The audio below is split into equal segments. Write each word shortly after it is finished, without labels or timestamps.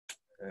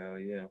Hell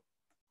yeah.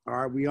 All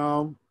right, we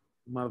on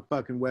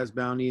motherfucking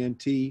Westbound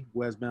ENT,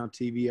 Westbound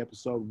TV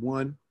episode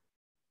 1.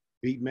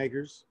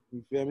 Beatmakers,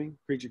 you feel me?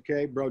 Kreacher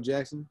K, Bro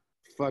Jackson,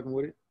 fucking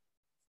with it.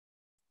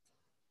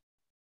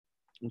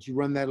 Why don't you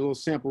run that little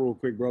sample real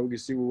quick, bro? We can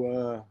see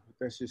what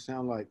that shit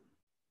sound like.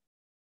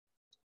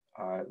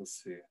 All right,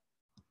 let's see.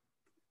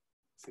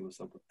 See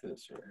what's up with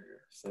this right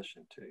here.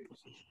 Session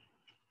tapes.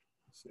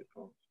 Let's see it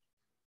goes.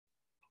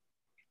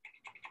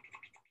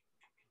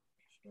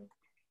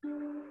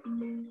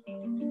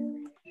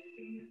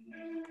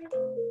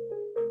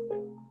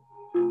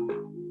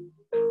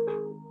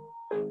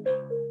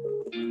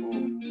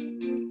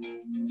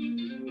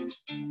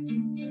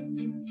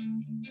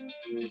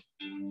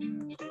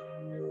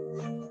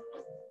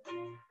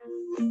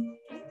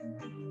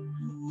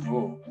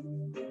 Oh.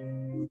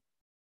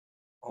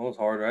 Almost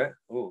hard, right?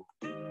 Oh.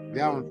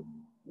 That one.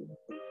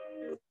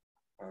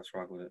 Let's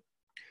rock with it.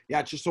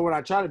 Yeah, so what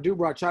I try to do,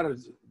 bro, I try to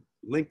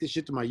link this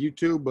shit to my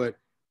YouTube, but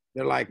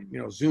they're like,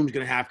 Zoom's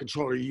gonna have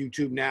control of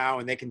YouTube now,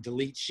 and they can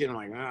delete shit. I'm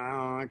like,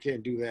 oh, I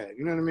can't do that.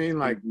 You know what I mean?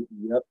 Like,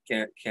 yep,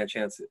 can't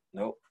chance it.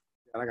 Nope.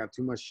 I got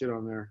too much shit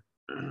on there.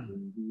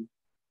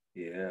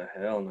 Yeah,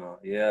 hell no.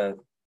 Yeah,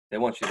 they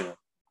want you to.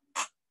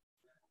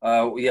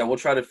 Yeah, we'll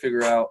try to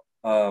figure out.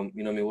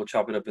 We'll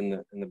chop it up in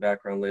the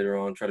background later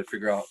on. Try to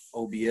figure out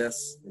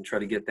OBS and try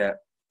to get that,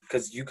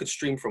 because you could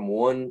stream from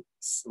one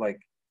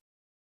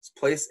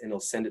place and it'll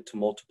send it to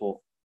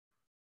multiple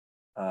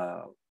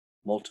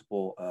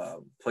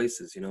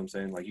places. You know what I'm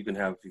saying? Like you can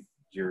have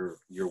your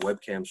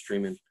webcam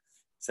streaming,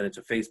 send it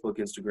to Facebook,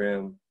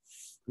 Instagram.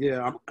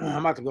 Yeah, I'm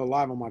about to go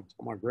live on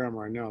my gram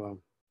right now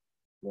though.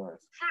 Nice.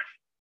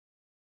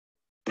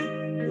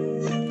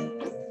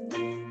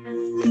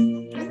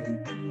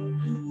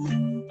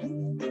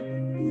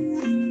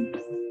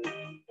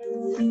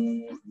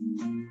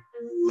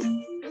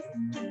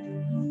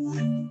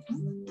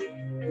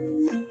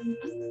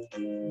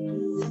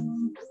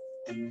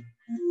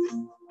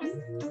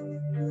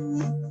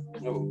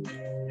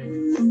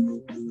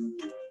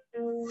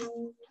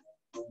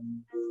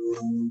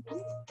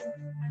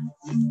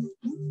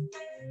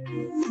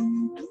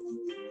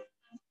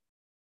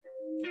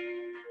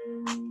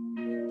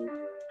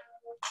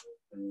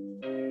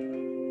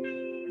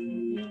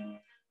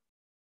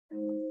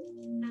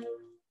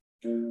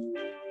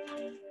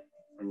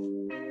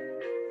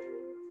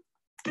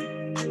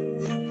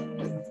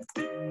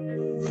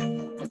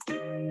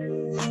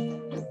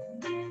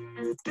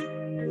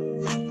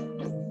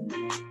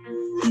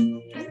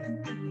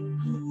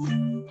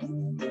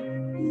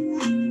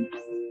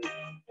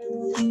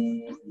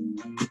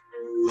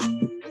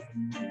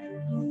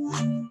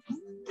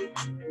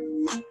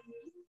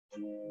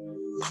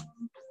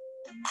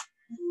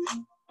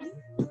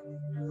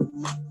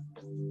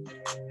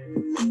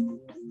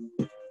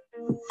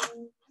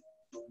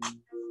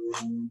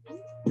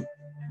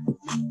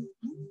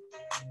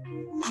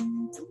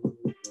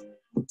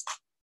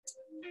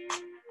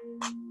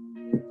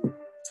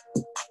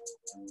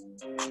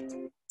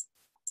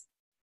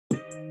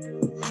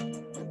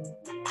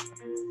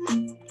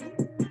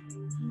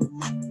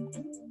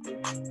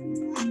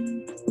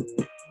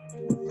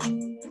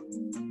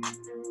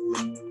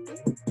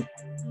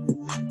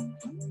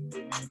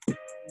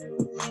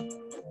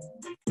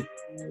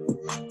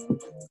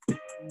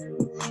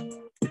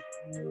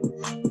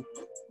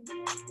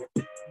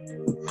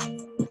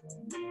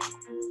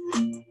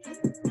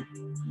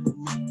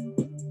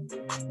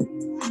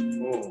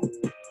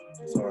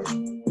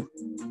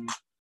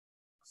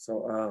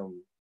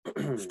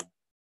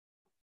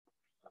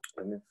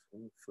 Let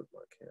me flip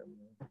my camera.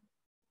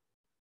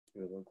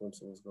 Give a little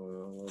glimpse of what's going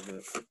on a little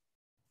bit.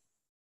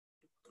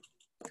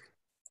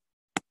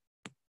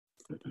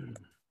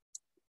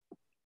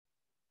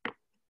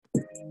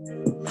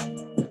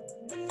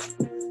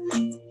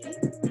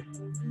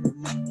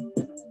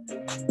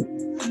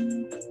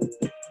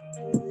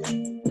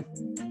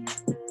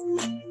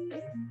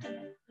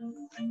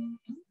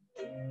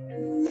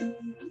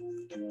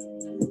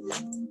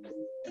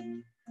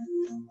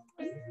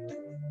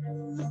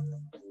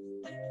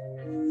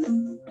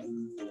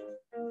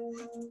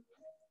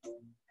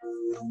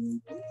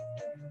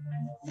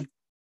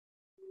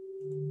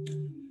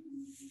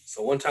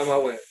 So one time I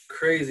went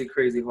crazy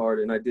hard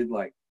and I did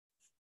like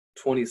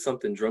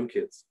 20-something drum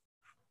kits.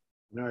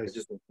 Nice.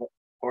 Just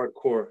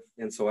hardcore.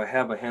 And so I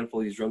have a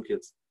handful of these drum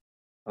kits.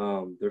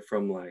 They're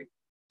from like,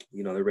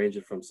 they're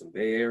ranging from some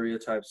Bay Area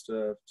type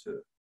stuff to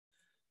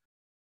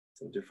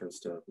some different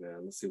stuff,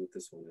 man. Let's see what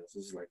this one is.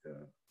 This is like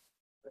a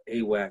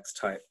AWACS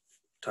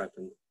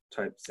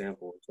type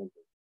sample or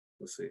something.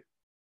 Let's see.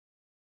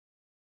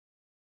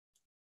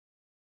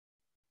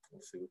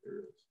 Let's see what there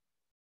is.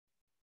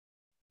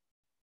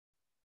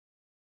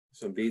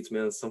 Some beats,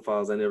 man. Some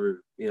files I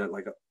never,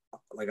 like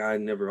I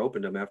never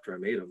opened them after I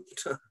made them.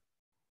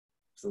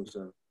 Some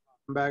stuff.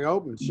 I'm back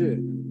open, shit.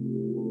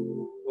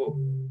 Oh.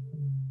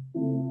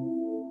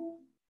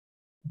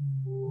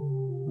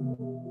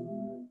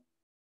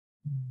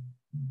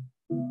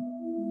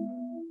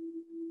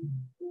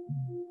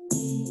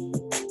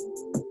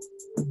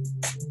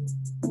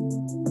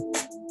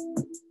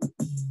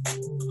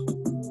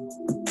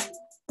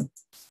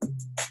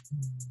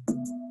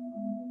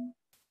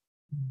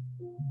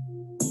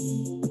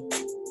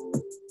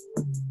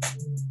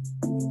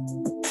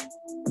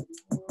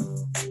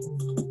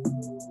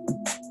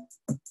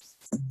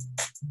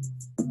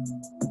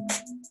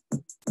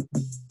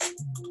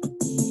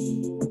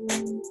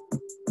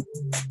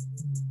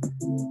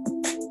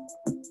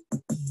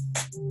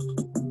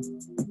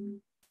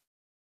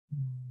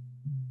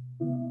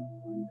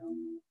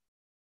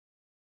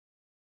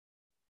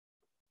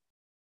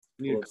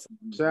 Need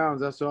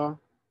sounds, that's all.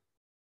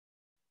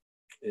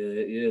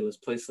 Yeah, let's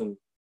play some.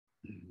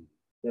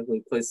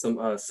 Definitely play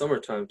some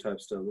summertime type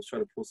stuff. Let's try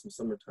to pull some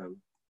summertime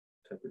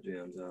type of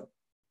jams out.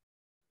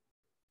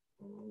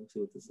 Let's see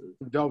what this is.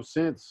 Dope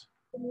synths.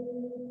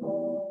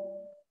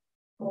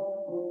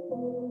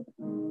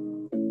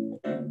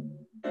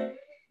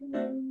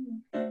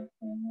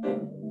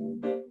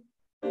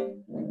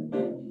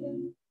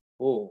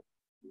 Oh.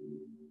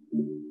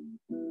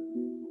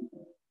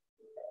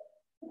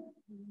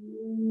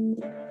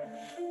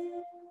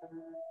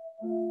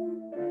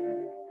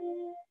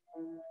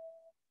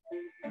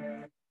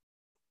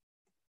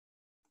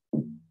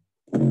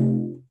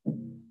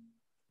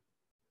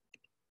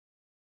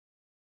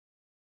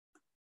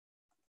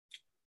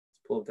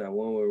 Pull up that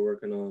one we were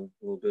working on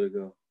a little bit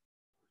ago.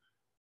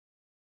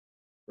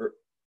 Or,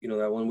 you know,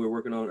 that one we were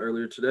working on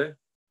earlier today?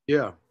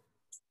 Yeah.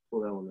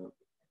 Pull that one up.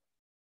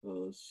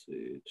 Let's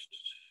see.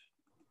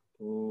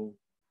 Boom.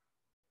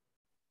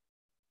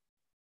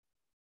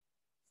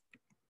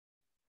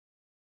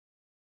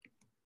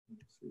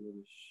 Let's see what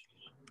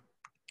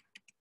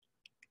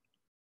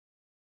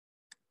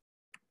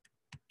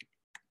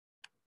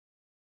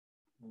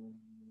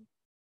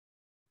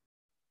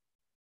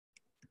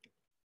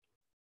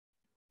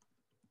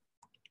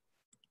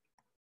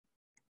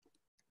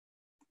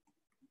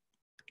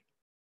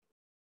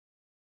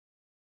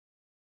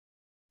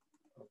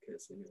okay,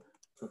 so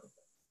yeah.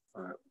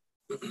 All right.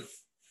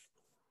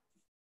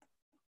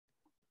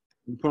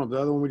 You put up the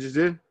other one we just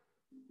did?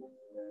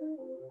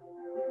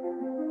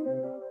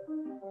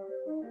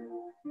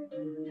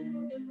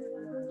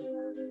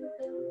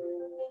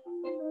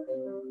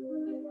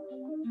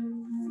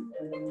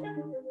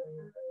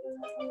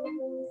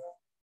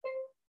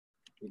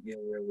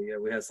 Yeah,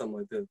 we had something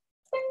like this.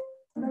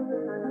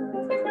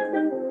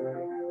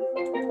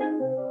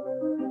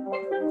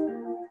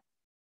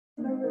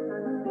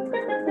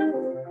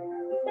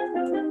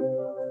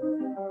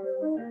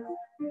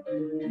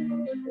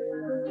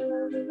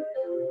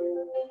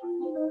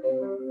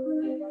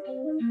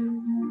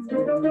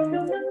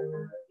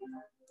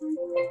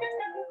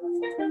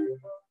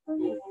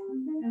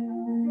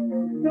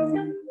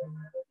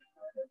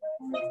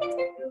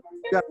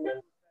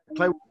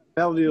 Play with the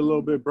melody a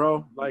little bit,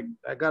 bro. Like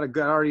I got a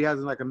gut already has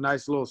like a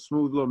nice little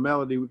smooth little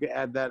melody. We could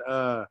add that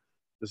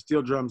the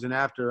steel drums in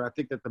after. I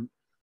think that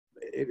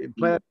it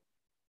play.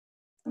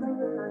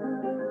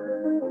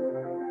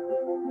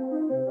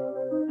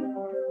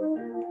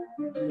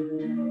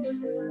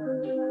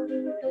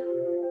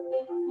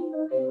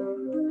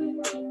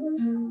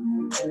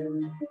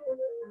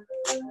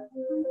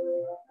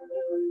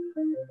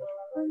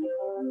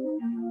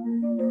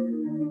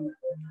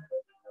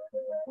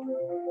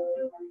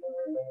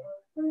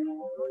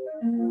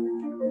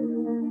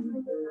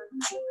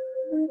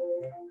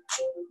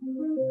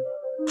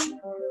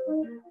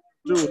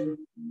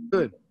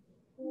 Good.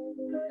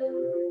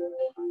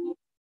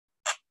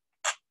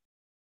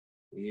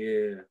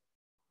 Yeah.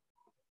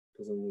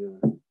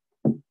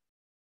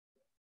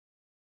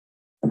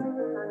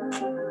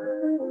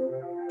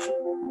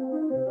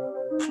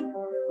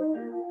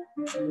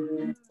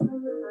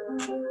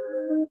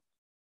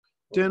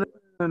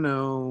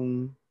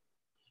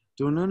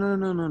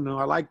 No.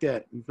 I like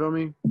that. You feel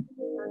me?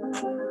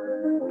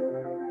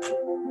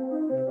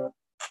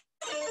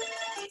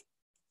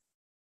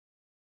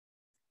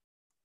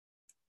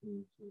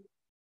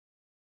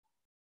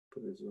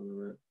 Put this on the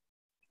right.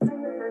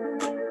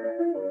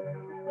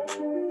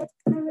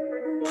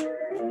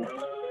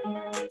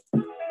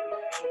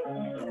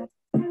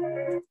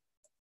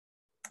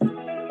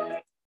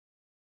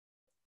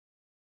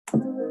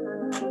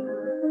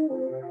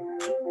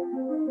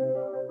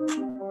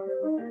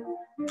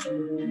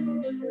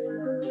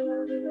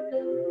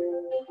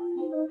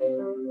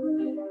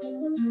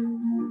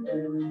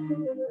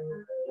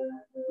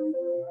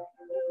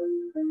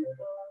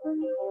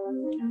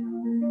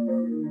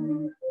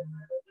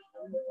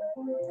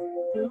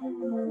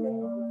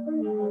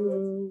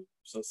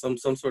 So some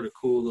sort of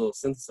cool little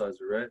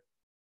synthesizer, right?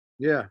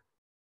 Yeah.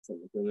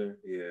 Something in there.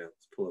 Yeah.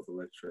 Let's pull up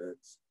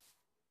Electrax.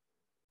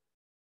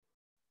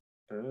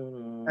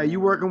 Hey, you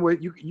working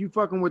with you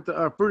fucking with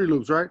the Fruity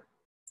Loops, right?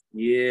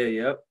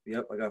 Yeah.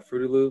 Yep. I got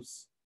Fruity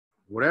Loops.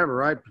 Whatever,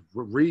 right?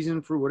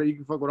 Reason, fruit, whatever. You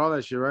can fuck with all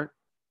that shit, right?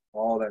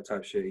 All that type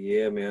of shit.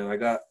 Yeah, man. I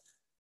got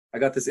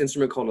this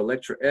instrument called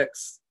Electra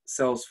X.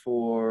 Sells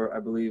for,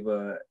 I believe,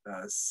 $70,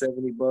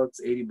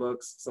 $80,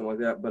 something like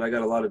that. But I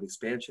got a lot of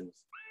expansions.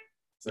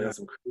 So I got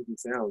some crazy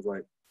sounds.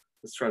 Like,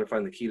 let's try to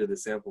find the key to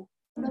this sample.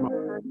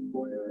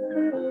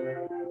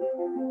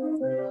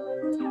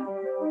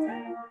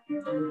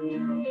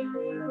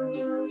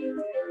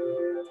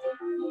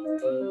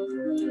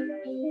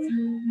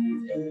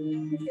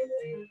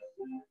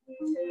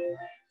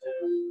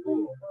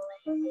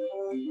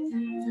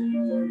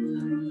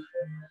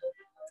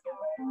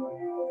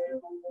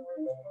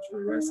 Should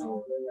we write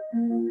some?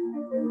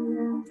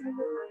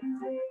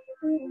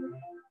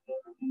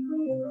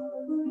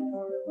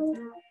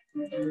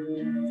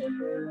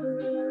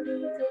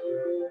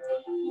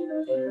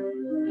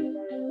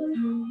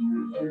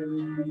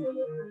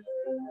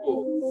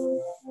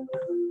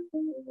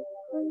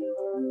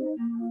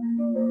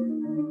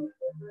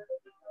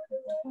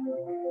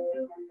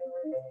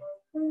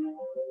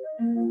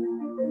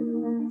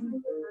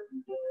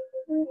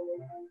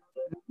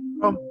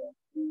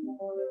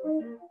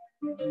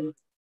 You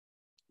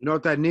know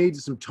what that needs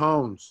is some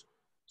tones.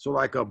 So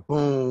like a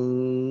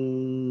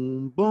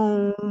boom,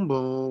 boom,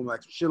 boom,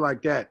 like shit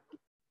like that.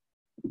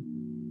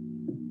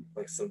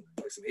 Like some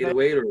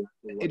 808 or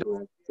It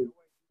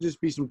just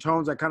be some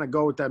tones that kind of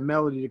go with that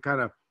melody to kind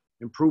of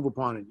improve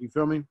upon it. You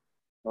feel me?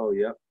 Oh,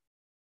 yep.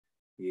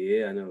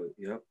 Yeah, I know.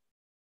 Yep.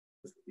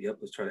 Yep.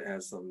 Let's try to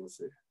add something. Let's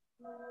see.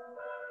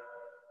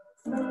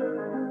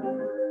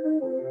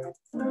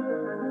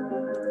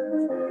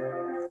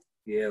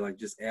 Yeah, like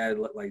just add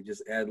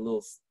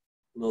little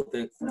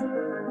things.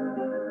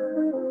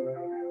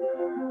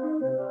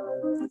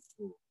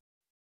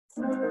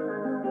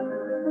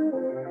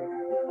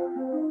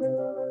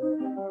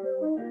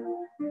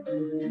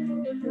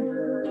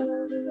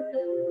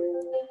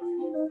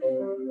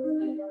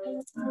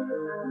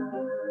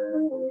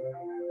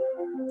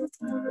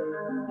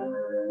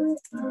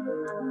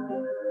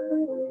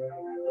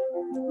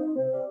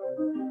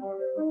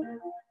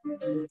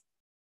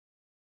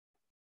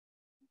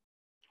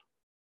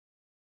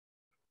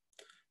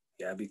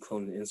 Yeah, I'd be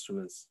cloning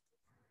instruments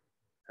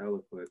hella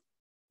quick.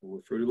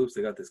 With Fruity Loops,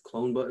 they got this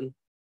clone button.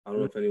 I don't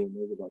know if anyone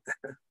knows about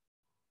that.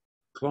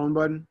 Clone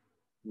button?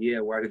 Yeah,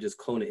 where I could just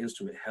clone an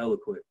instrument hella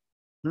quick.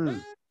 Hmm.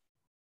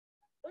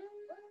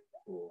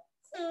 Cool.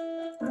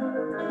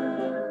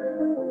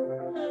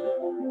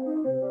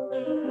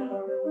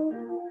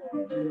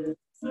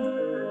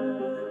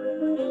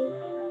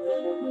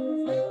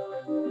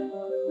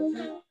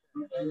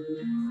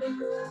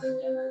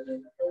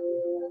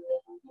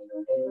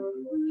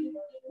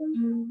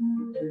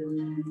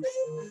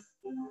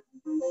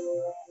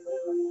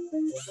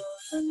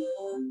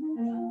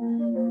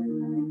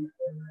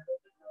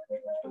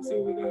 Let's see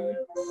what we got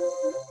here.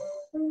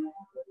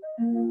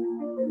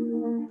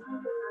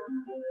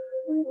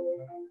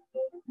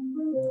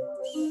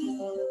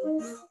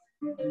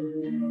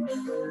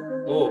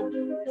 Oh.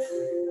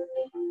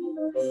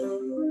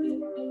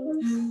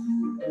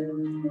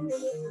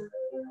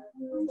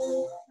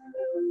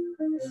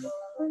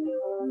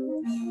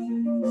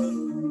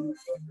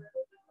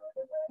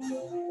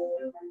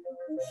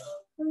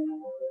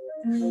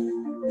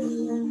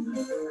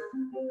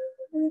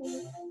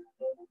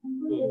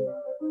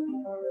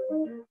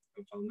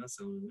 I found that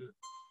sounding good.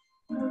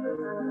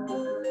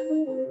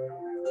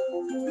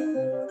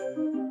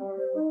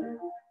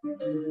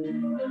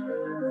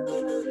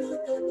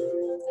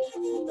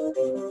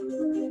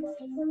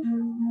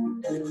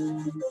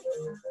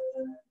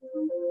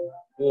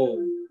 Whoa.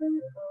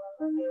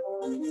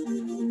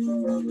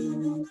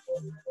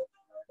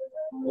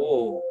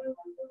 Whoa.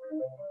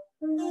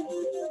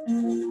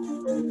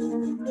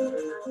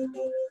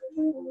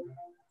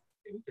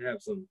 Yeah, we could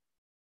have some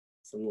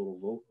little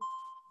vocal.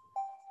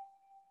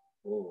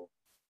 Whoa.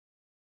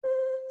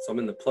 So I'm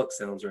in the pluck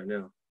sounds right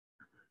now.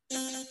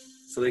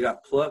 So they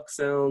got pluck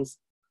sounds,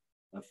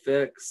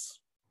 effects.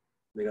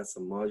 They got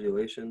some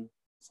modulation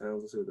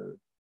sounds. Let's see what that is.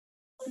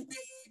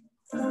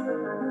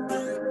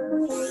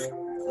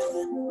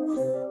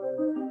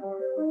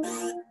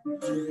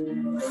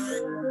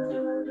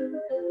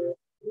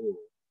 Ooh.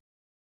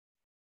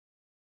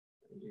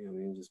 Yeah,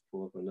 we can just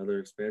pull up another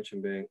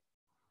expansion bank.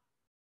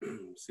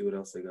 See what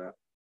else they got.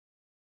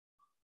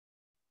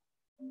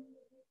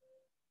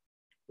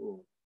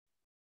 Cool.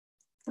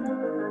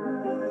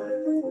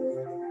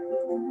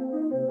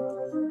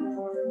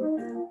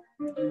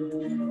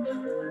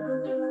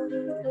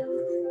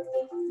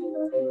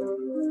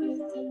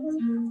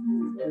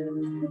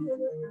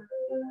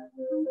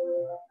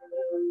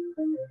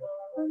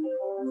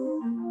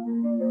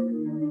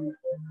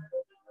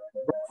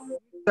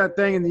 That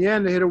thing in the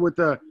end to hit it with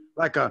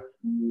like a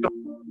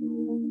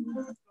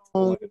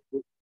boom,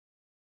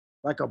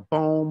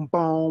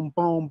 boom,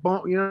 boom,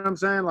 boom. You know what I'm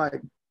saying?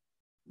 Like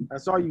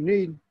that's all you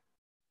need.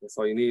 That's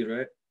all you need,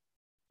 right?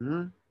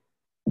 Mm-hmm.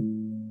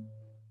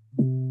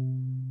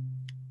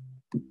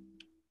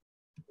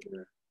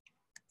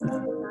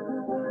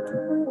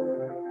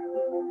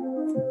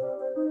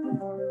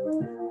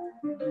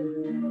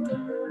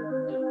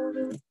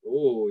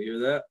 Oh, you hear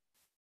that?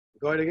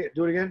 Go ahead and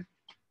do it again.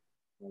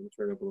 Let me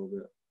turn it up a little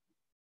bit.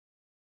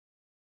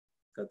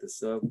 Got the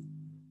sub.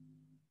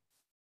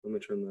 Let me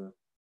turn the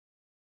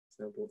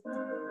sample.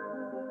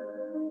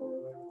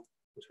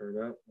 Turn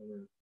it up.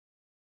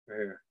 Right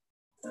here.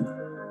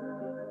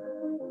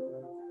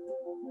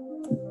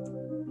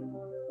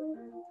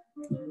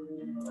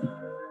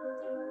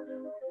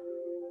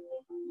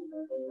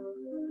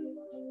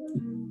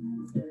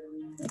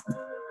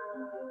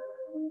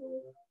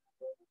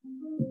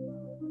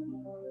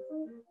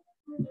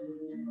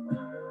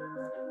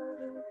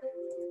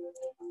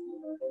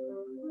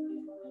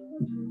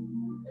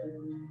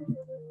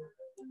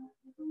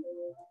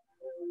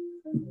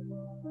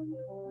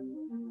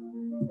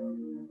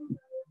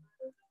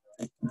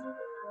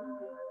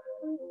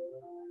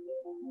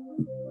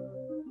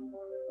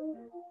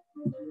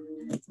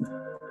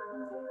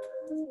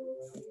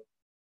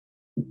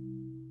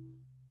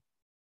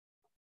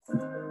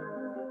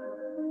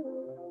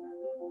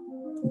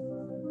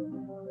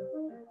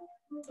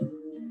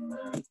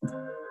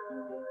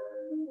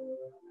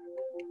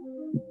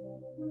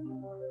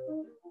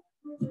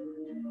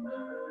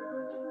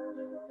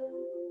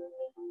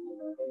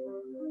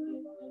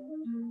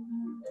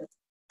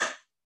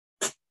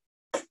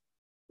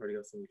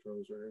 some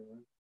drums right here.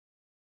 Man.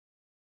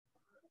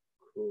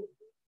 Cool.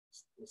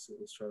 Let's see.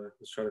 Let's try to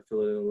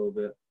fill it in a little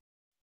bit.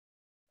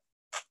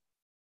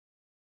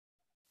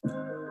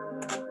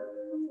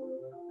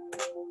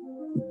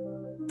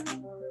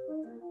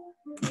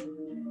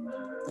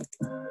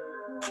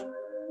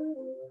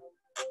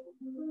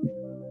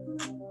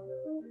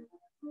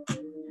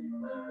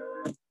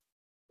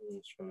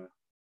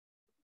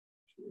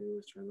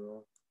 Let's turn it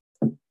off.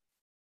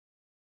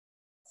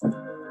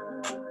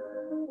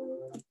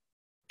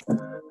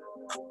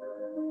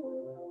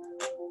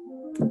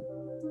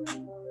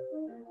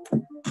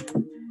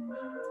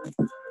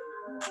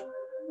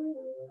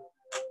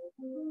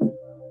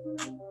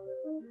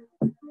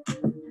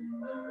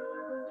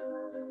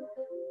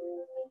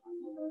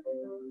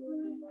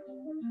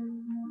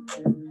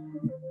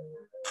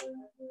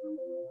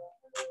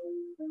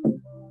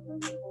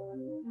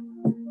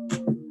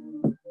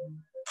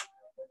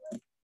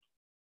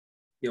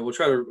 Yeah, we'll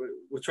try to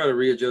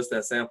readjust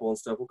that sample and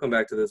stuff. We'll come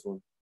back to this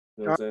one.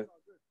 You know what I'm saying?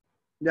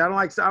 Yeah,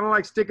 I don't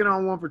like sticking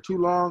on one for too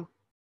long.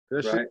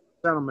 That shit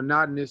sounds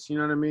monotonous. You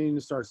know what I mean?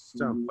 It starts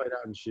sounding played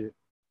out and shit.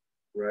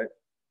 Right.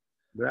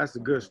 But that's a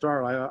good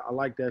start. I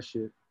like that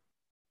shit.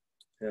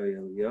 Hell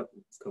yeah. Yep.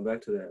 Let's come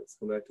back to that.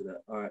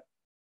 All right.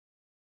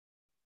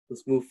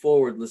 Let's move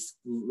forward. Let's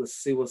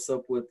see what's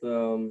up with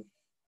yeah,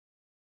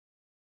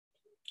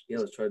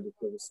 let's try to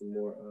discover some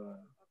more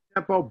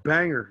tempo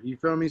banger. You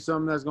feel me?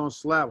 Something that's gonna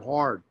slap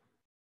hard.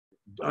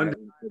 right.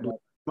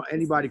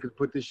 Anybody could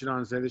put this shit on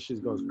and say this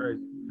shit goes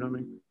crazy. You know what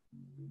I mean?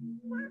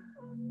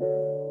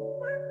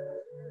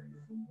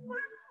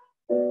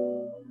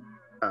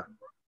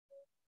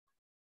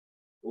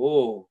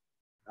 Oh,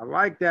 I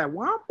like that.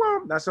 Womp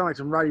womp. That sounds like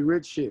some Roddy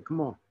Ricch shit.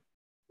 Come on.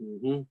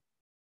 Yep.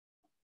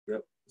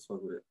 Let's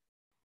fuck with it.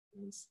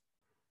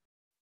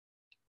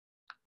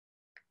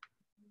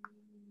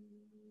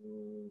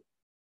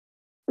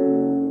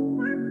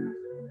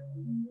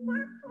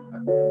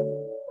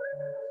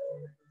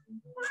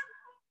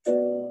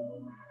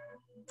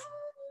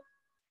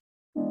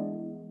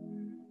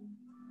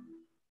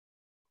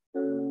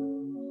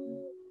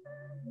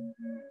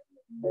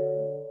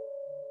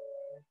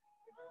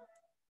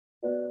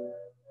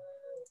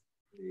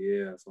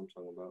 Yeah, that's what I'm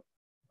talking about. All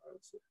right,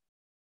 let's see.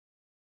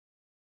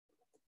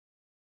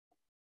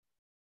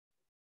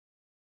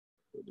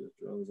 Put the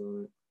drums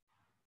on it.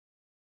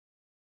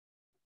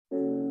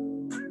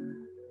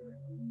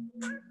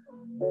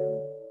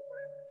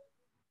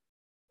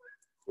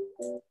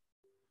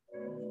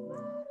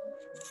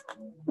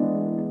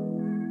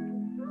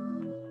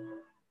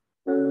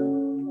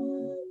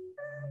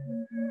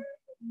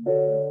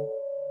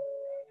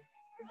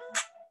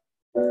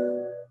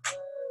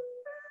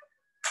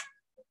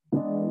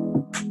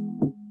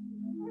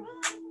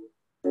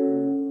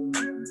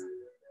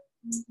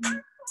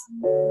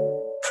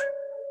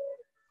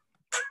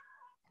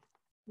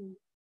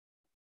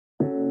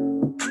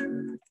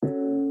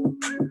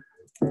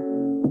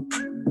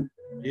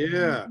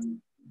 Yeah.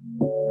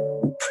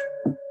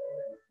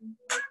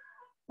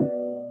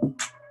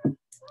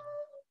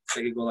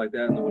 Make it go like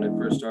that, and then when it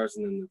first starts,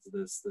 and then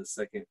the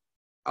second.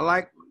 I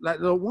like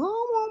the womp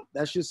womp.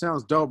 That shit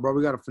sounds dope, bro.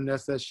 We gotta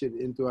finesse that shit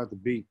in throughout the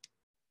beat.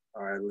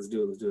 All right, let's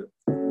do it.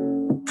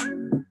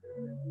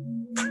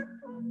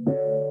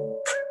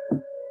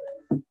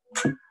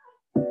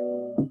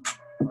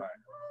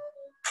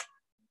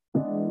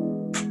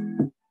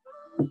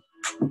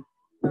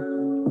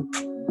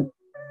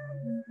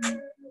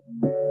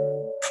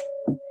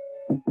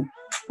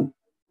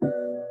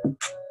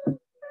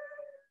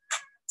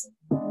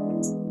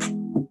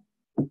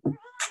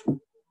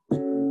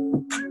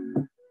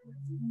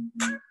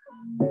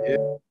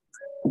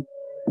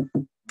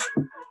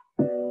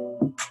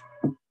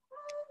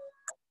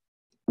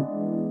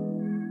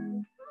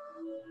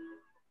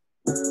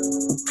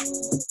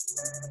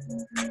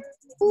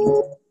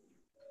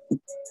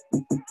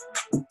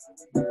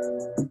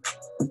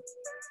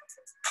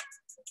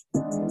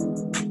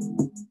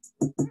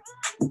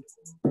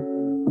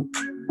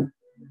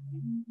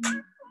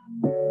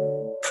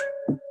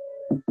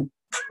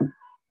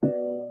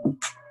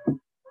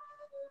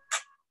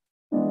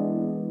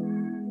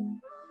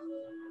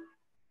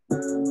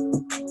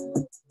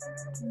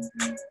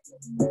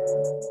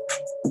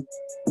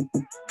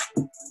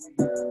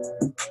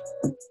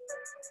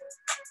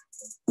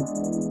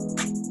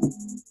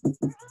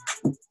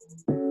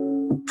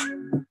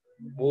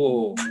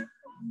 Oh.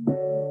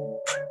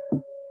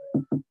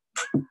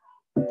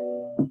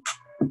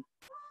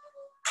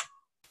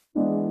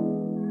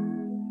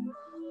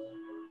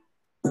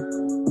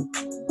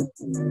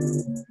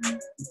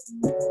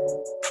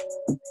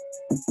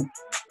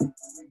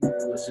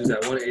 Let's use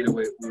that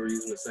 1/808 we were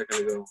using a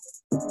second ago.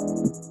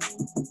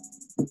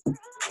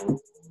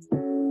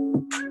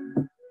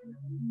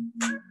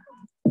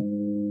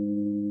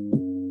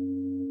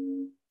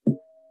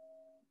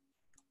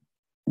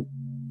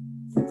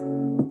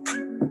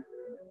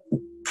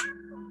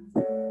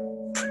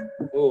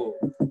 Oh.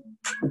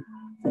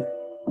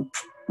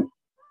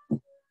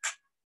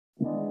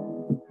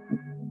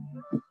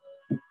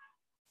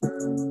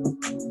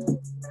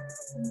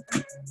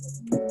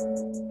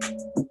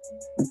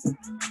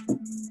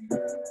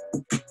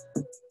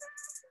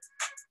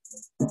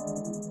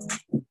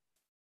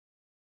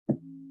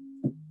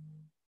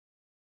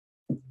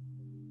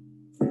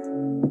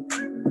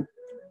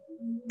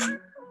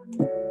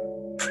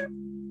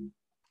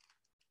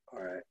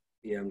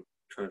 Yeah, I'm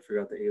trying to figure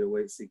out the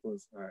 808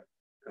 sequence. All right,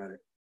 got it.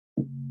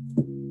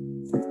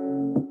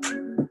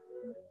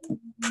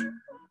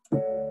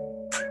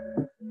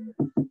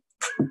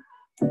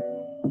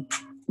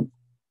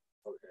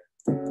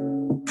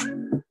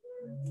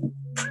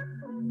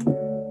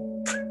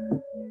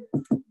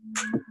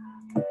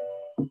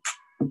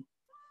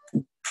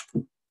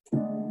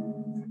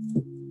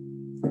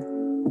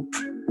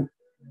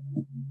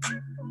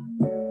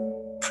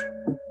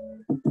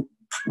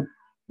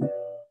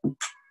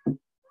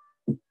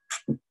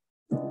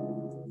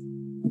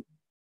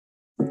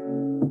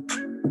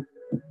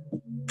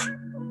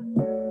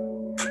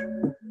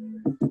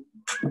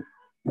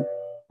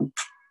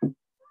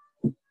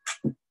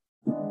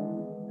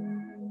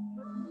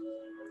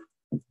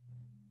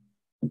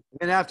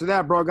 And after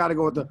that, bro, I got to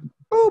go with the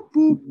boop,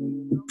 boop.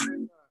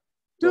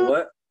 The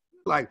what?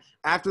 Like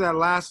after that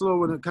last little,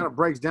 when it kind of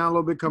breaks down a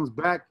little bit, comes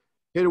back,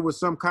 hit it with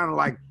some kind of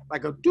like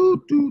a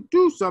do, do,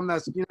 do, something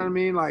that's, you know what I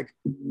mean? Like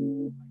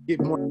get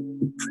more.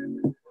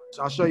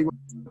 So I'll show you what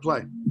to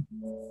play.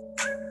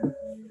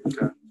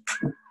 Okay.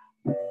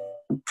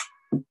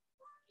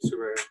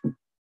 Super.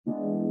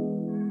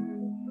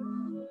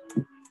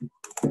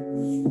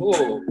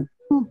 Oh.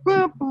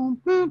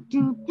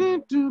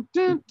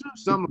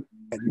 Something.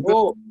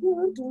 Oh.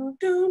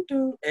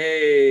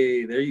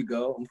 Hey, there you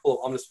go. I'm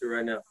gonna spit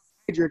right now.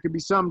 It could be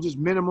something just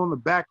minimal in the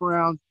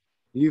background.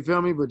 You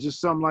feel me? But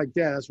just something like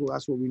that.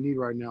 That's what we need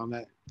right now on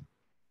that.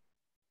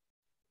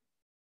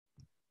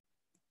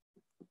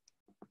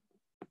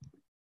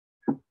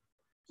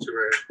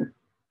 Super.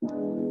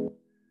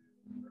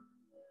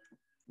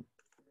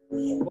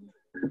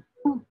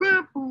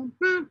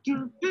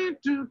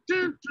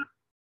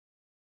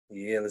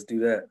 Yeah, let's do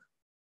that.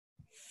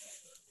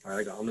 All right,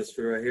 I got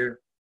Omnisphere right here.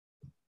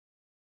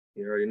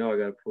 You already know I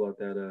gotta pull out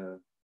that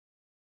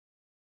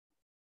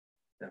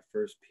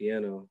first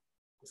piano.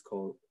 It's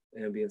called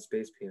ambient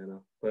space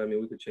piano. But I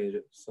mean, we could change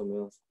it to something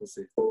else. Let's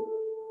see.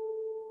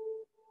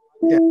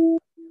 Yeah,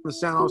 the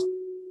sound.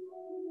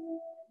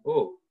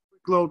 Oh.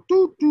 Glow,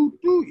 doo, doo,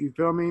 doo. You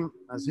feel me?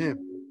 That's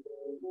him.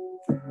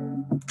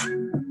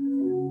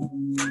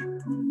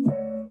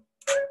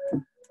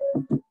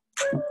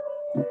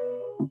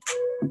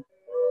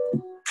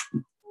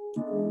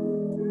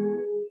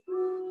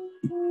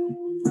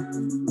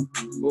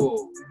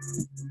 Oh.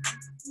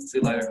 See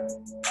you later.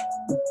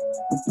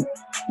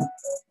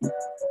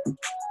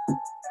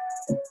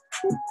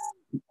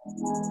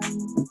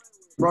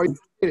 Bro, you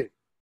get it.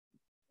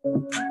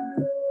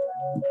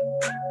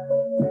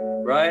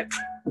 Right?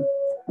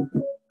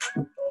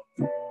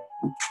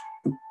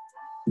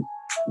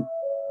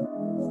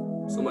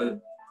 Somebody.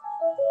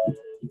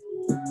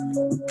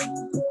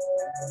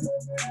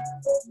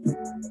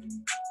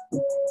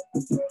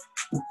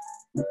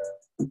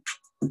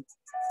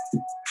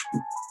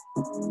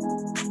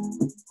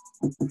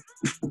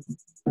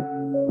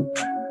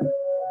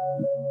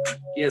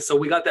 Yeah, so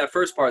we got that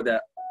first part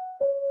that.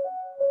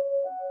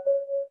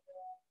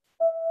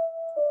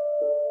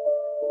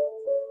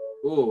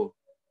 Oh,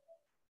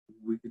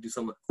 we could do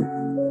something.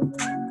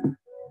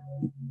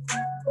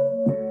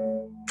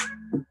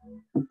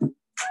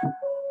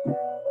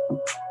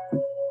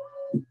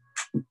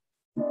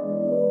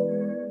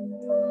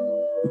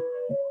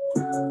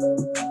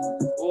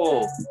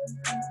 Oh.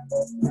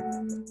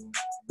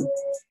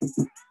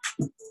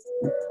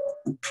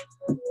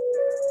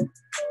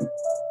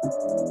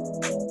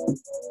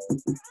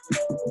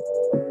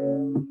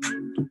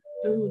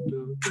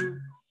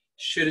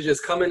 Should it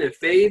just come in and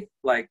fade?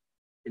 Like,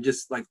 and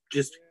just. Yeah,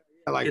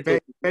 like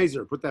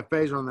phaser. Put that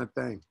phaser on that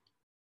thing.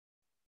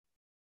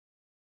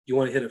 You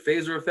want to hit a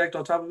phaser effect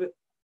on top of it?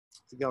 I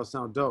think that would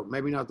sound dope.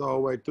 Maybe not the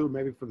whole way through.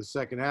 Maybe for the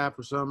second half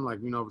or something,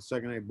 like, the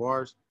second 8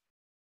 bars.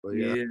 But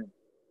yeah.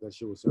 That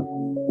shit was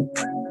something.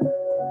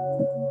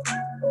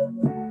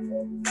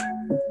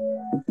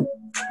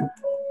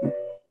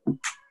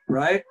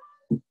 Right?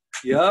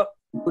 Yep.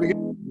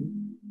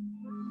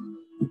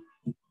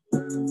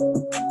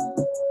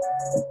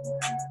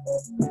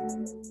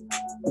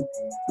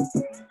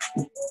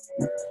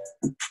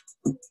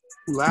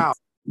 Loud.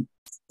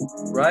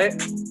 Right?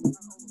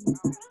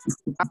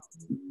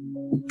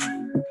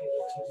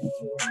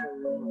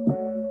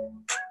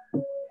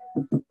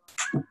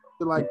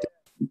 Like that.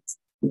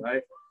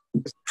 Right?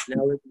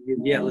 Now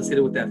let's hit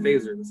it with that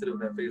phaser. Let's hit it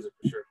with that phaser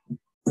for sure.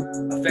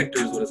 Effector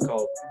is what it's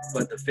called.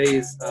 But the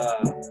phase,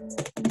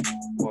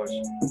 watch.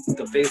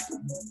 The phase.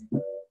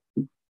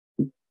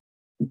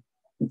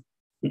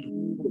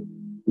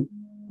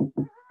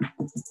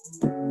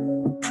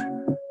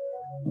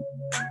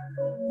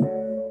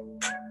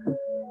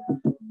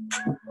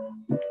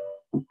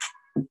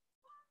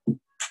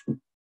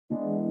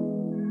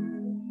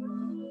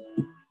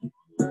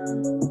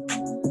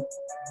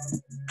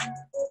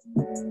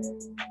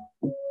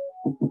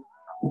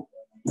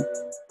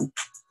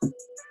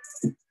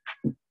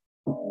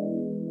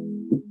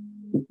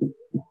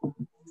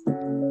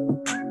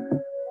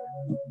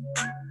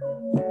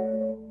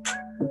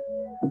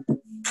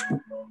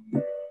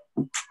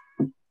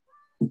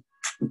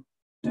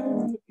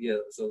 Yeah,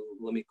 so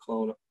let me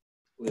clone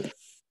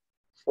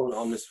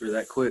on this for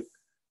that quick.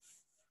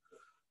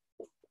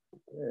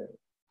 Yeah.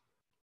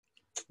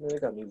 Man, they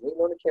got me waiting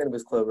on the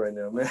Cannabis Club right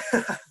now, man.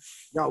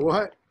 Got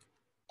what?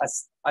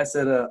 I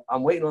said,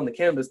 I'm waiting on the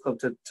Cannabis Club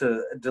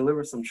to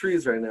deliver some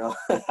trees right now.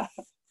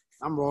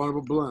 I'm rolling up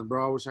a blunt,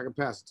 bro. I wish I could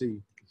pass it to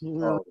you.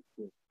 Oh,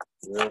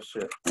 real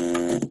shit.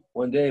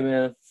 One day,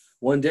 man.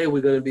 One day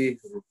we're going to be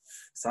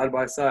side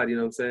by side, you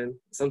know what I'm saying?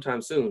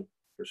 Sometime soon,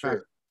 for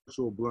sure.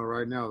 Actual blunt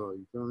right now, though.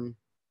 You feel me?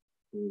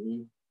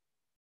 Mm-hmm.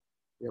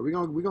 Yeah, we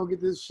gonna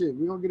get this shit.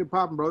 We gonna get it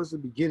popping, bro. This is the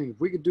beginning. If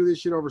we could do this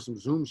shit over some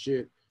Zoom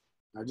shit,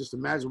 I just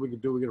imagine we could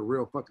get a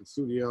real fucking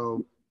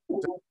studio,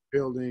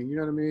 building. You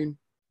know what I mean?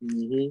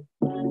 Mm-hmm.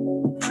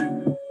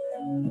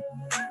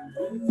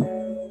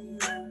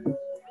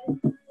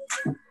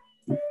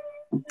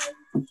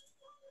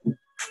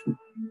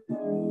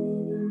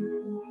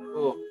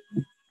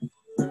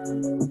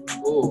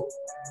 Oh.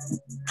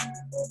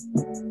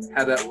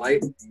 Have that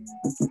light.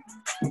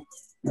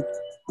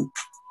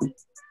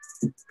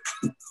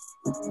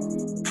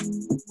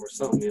 Or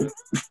something, you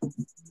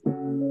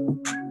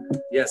know.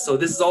 Yeah, so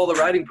this is all the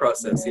writing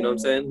process, you know what I'm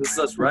saying? This is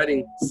us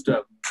writing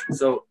stuff.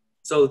 So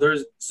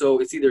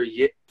it's either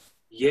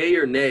yay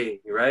or nay,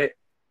 right?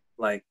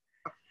 Like,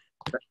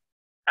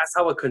 that's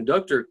how a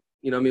conductor,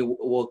 you know what I mean,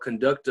 will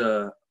conduct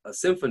a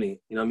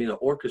symphony, you know what I mean, an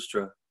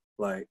orchestra,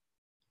 like,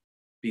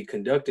 be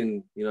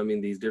conducting, you know what I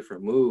mean, these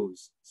different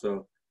moves.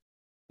 So,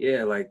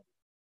 yeah, like,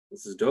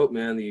 this is dope,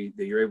 man,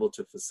 that you're able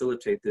to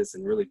facilitate this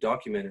and really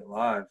document it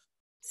live.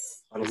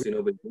 I don't see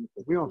nobody.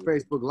 We on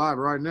Facebook Live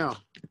right now.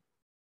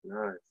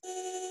 Nice.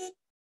 Can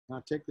I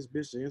take this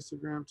bitch to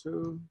Instagram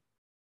too?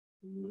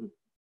 Mm-hmm.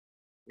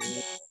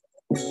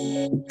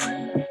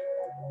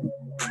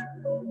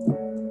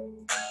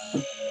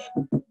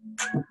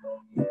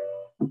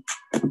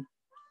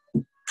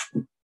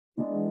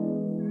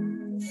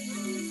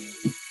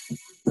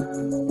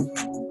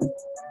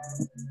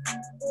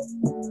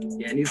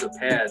 Yeah, it needs a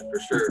pad for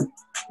sure.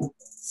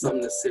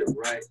 Something to sit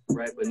right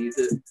beneath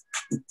it.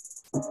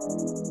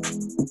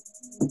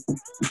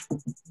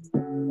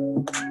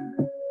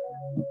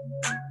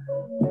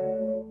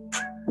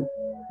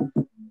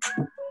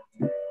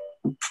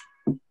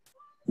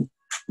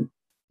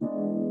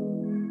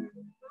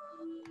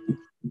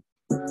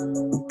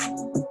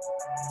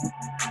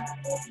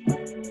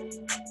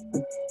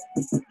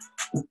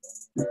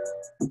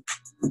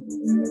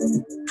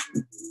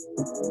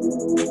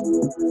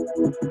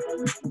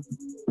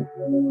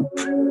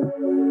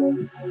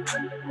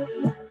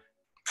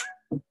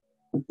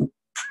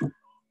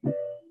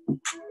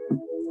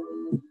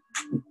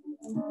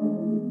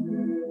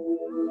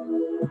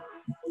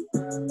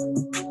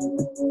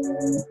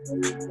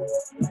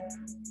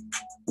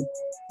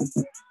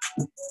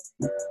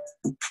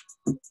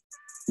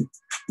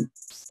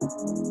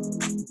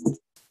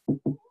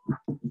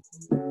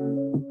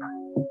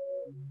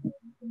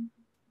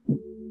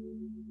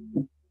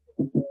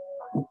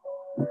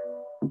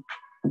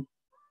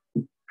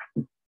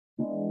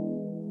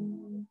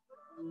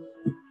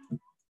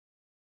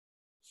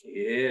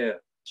 Yeah.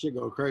 Shit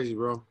go crazy,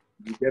 bro.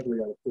 You definitely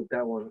gotta put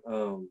that one.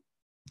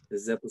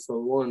 This is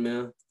episode 1,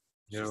 man.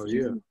 Hell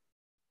yeah.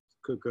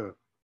 Cook up.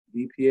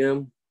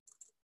 BPM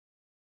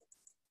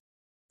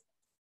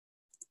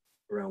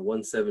around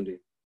 170.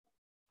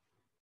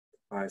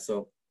 All right,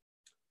 so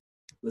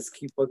let's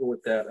keep fucking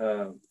with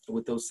that,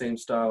 with those same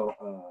style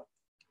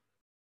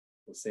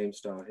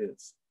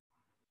hits.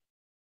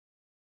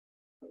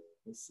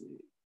 Let's see.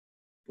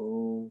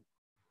 Boom.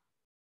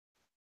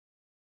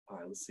 All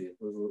right, let's see.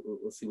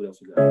 Let's see what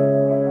else we got.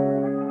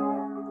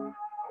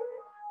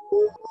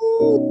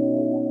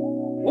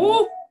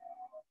 Woo!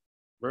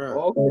 Bruh.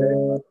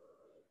 Okay.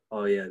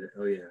 Oh yeah.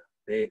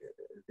 They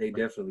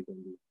definitely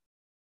can do.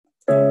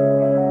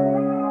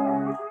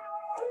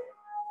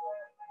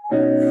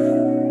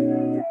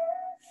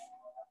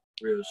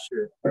 Real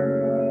shit.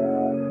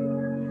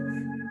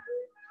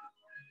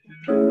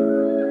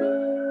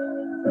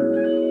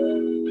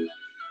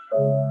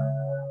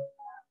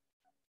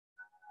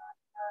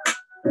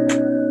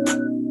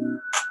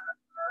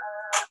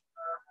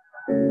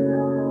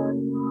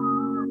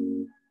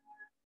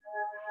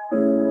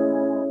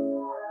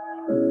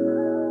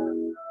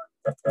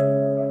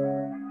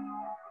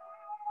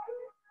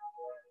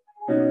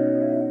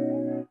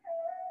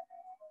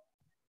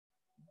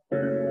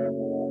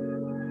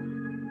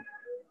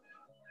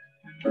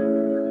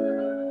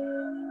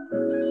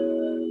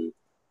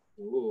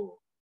 Ooh.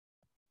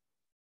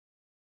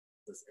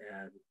 Let's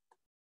add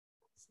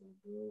some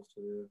girls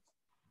to this.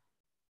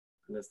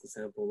 Finesse the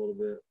sample a little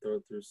bit. Throw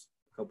it through a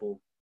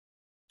couple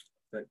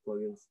effect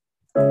plugins.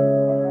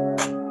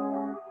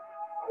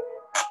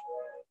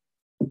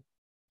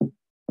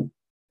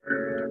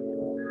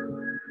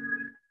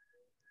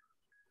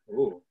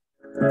 Ooh.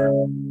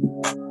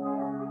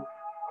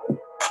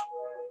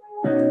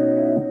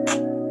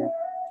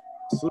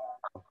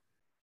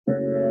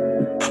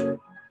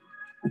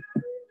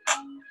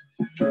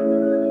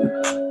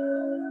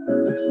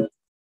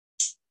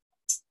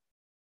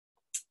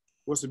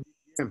 What's the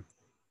BPM?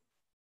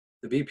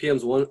 The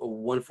BPM's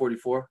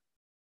 144.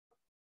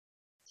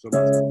 That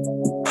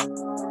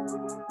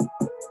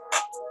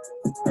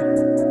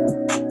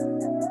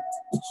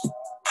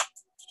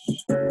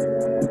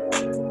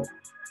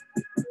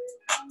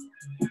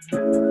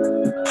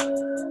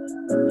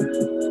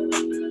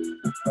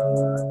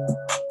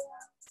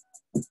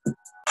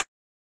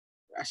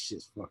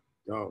shit's fucking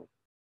dope.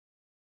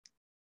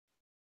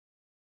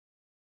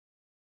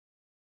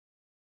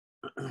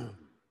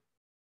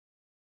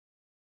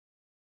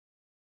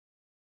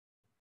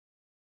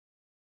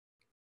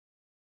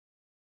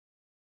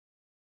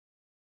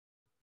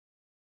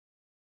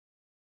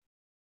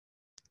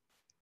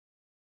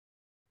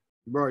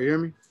 Bro, you hear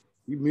me?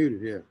 You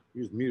muted, yeah.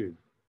 You was muted.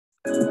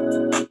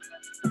 Right.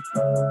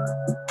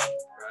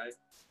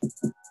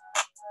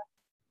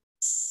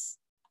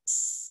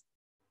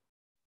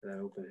 That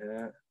open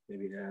hat.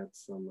 Maybe add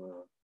some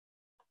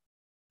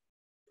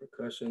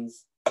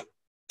percussions.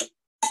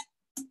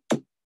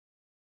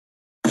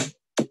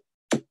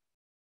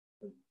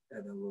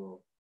 Add a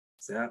little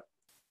zap.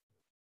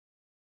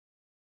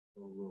 A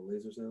little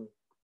laser sound.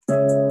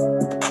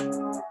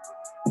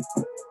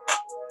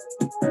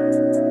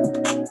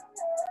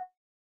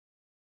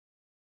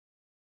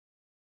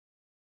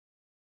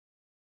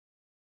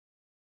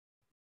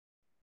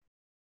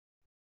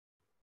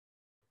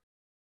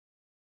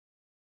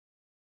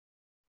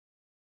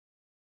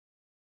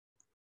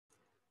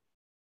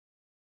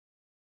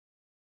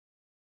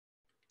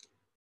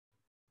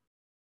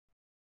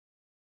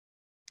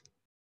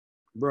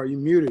 Bro, you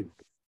muted.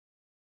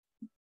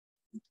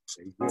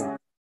 There you go.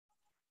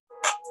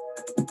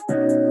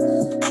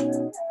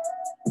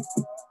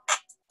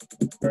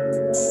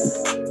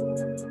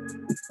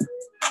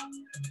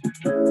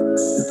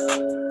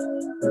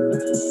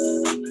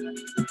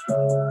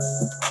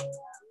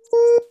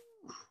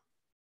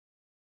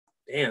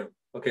 Damn.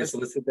 Okay, so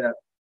let's hit that.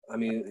 I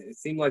mean, it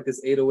seemed like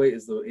this 808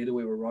 is the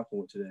 808 we're rocking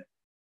with today.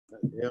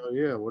 Hell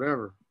yeah,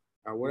 whatever.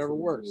 Whatever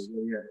works.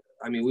 Yeah.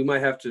 I mean, we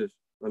might have to.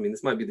 I mean,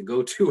 this might be the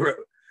go-to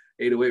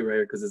 808 right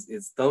here because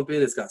it's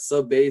thumping. It's got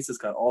sub bass. It's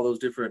got all those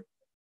different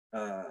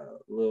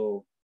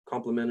little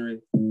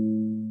complementary.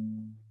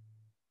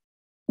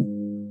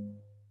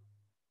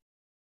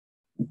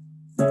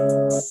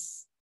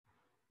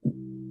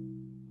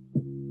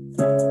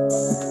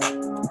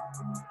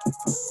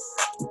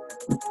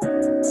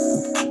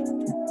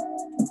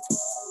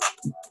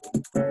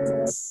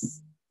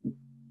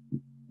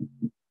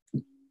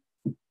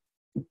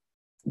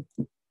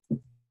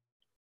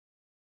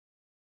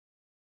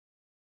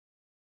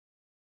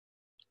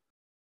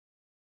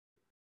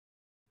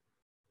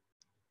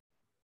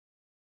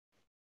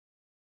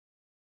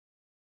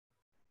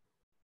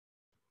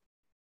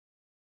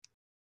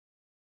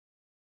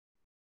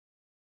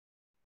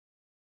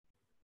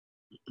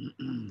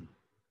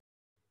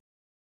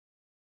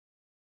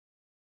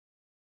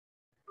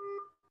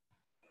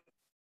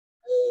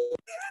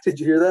 Did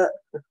you hear that?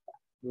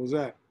 What was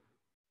that?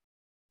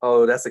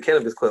 Oh, that's the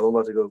cannabis clip. I'm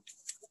about to go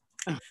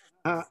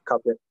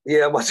copy it.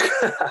 Yeah, I'm about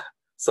to.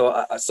 So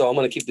I'm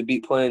gonna keep the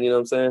beat playing. You know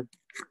what I'm saying?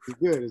 It's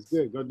good. It's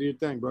good. Go do your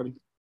thing, buddy.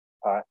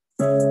 All right.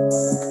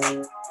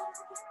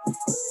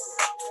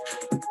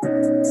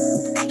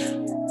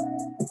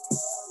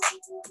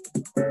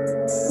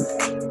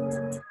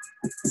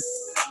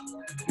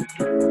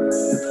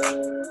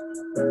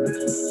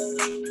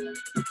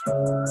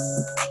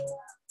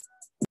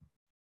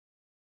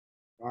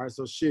 All right,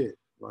 so shit.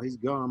 While he's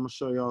gone, I'm gonna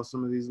show y'all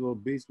some of these little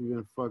beats we've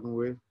been fucking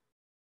with.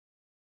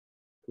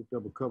 Picked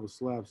up a couple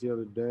slaps the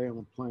other day. I'm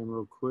gonna play them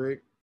real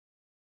quick.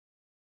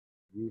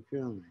 You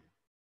feel me?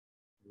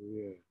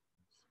 Yeah.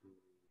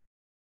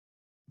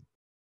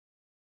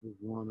 Here's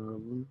one of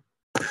them.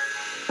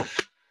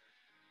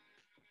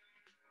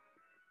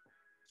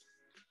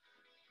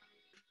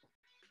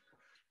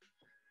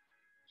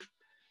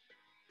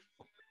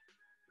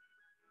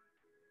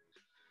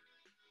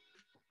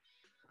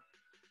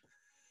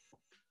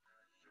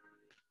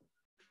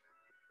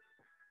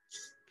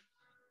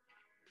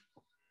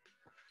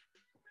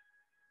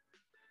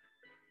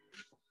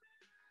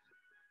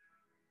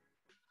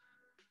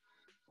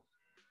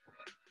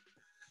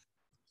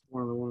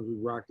 One of the ones we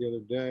rocked the other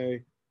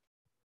day.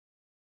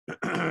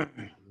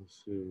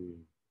 Let's see.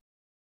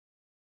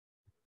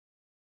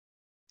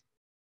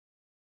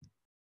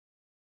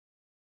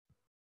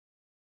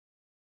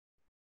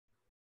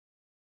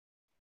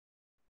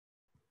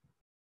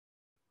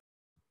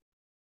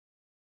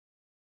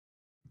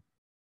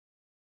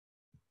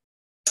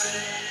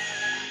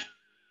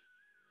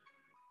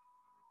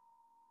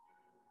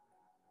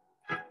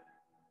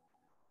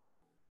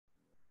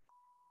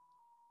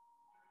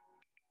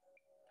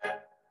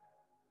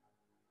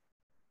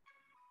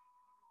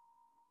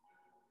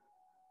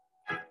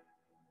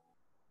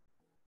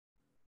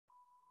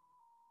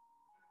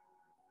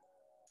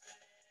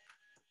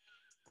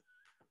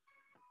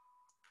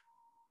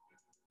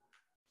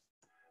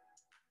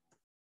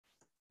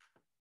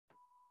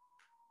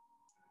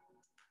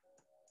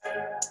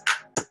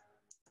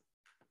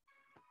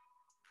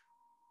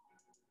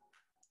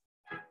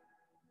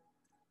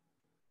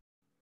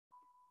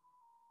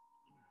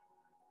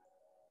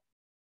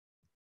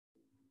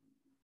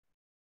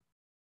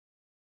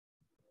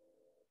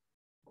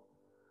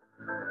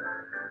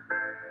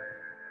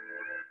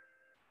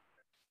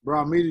 Bro,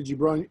 I muted you,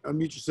 bro.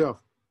 Unmute yourself.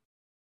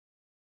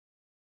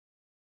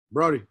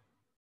 Brody,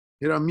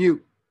 hit unmute.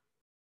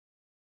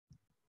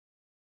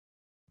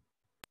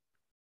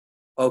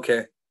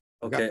 Okay.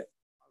 Okay.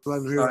 All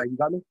right, you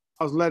got me?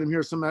 I was letting him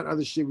hear some of that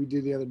other shit we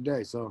did the other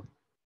day. So,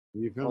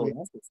 you feel me?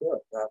 That's what's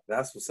up.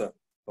 That's what's up.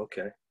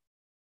 Okay.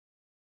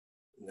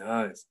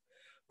 Nice.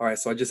 All right,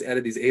 so I just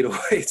added these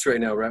 808s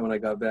right now, right when I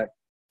got back.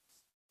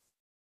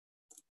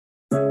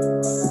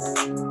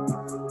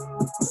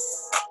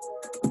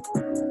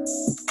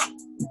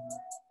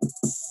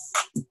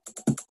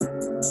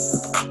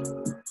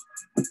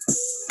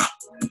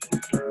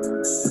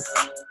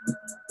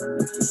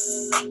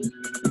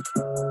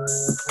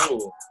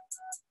 Oh.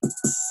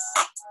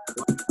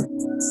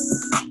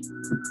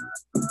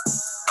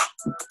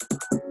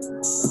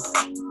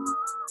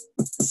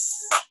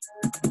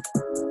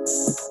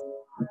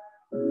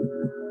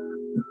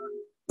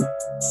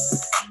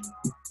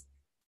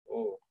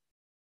 Oh.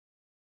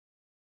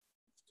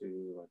 Let's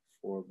do like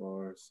 4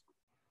 bars.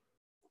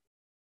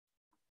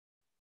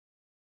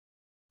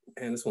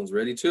 And this one's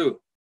ready too.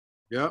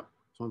 Yep,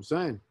 that's what I'm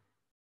saying.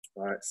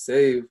 All right,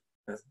 save.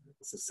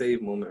 It's a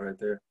save moment right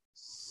there.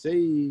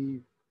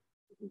 Save.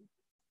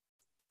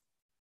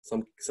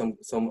 I'm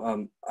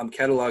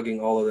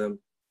cataloging all of them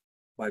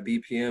by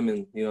BPM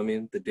and you know what I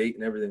mean, the date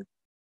and everything.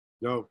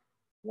 Yo.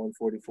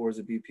 144 is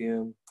a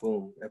BPM.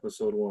 Boom,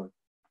 episode 1.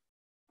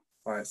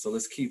 All right, so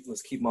let's keep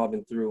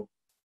mobbing through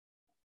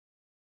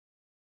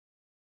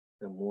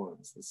them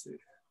ones. Let's see.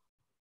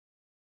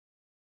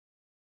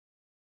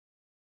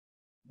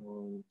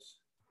 One.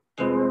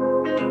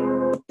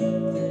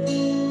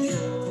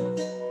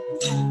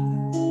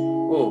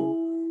 Oh.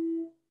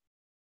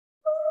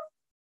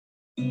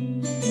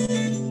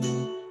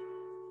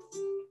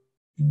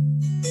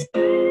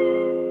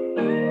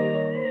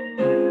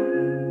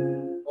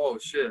 Oh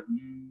shit.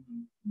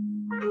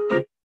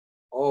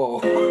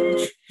 Oh.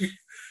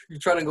 You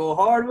trying to go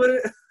hard with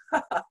it?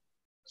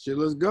 Shit,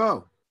 let's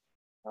go.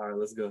 All right,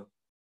 let's go.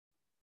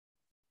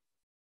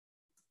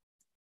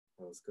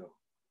 Let's go.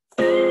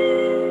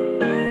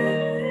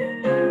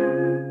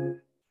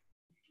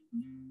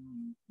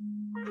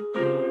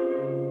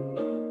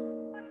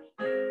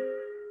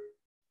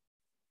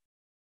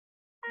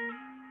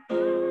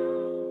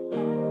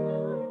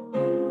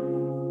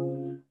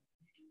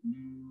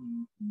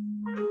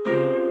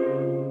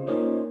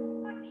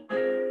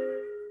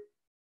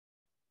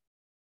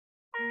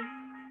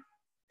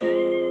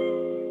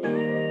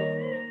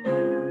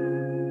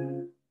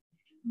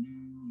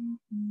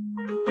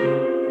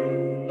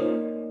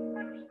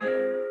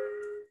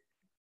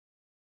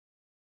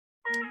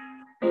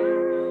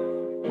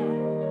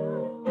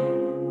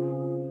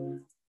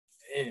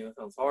 Damn, that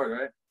sounds hard,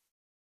 right?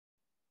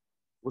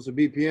 What's the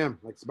BPM?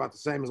 Like it's about the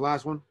same as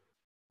last one?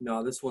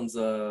 No, this one's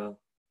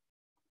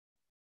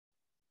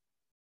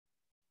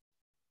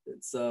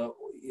it's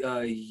yeah,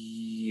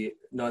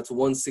 no, it's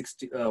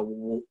 160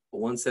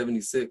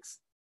 176.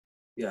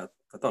 Yeah,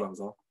 I thought I was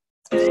off.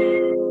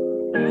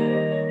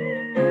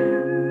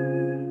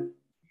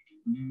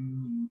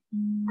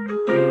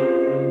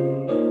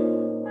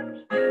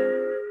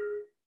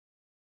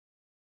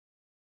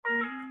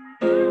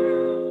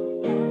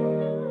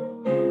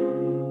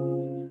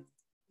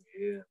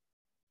 Yeah.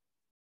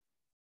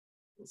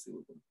 Let's see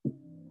what we can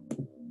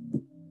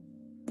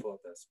pull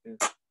out that spin.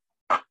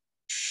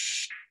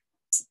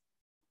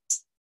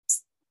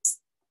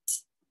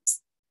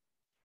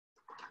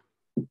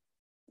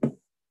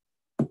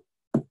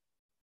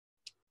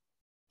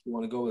 You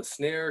want to go with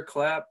snare,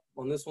 clap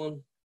on this one?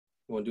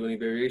 You want to do any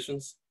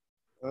variations?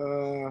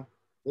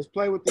 Let's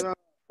play with the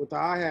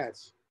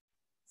hi-hats.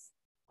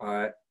 All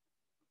right.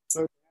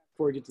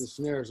 Before we get to the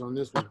snares on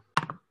this one.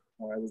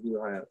 All right, let's do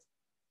the hi-hats.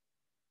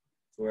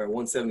 So we're at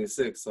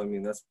 176, so I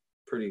mean that's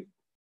pretty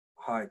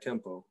high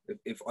tempo.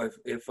 If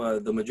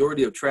the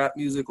majority of trap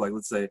music, like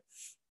let's say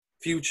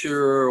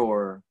Future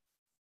or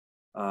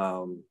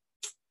I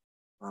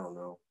don't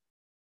know,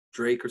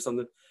 Drake or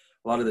something,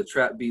 a lot of the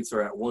trap beats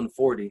are at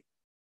 140,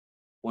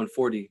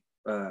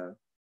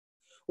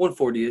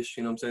 140-ish,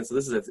 you know what I'm saying? So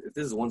this is if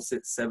this is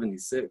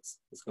 176,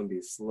 it's gonna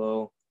be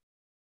slow.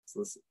 So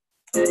let's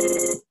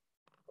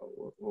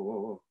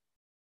whoa.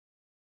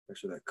 Make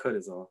sure that cut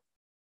is off.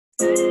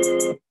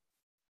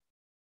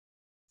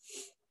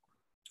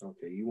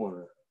 Okay, you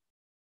wanna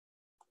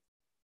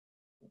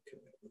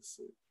let's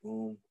see.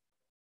 Boom.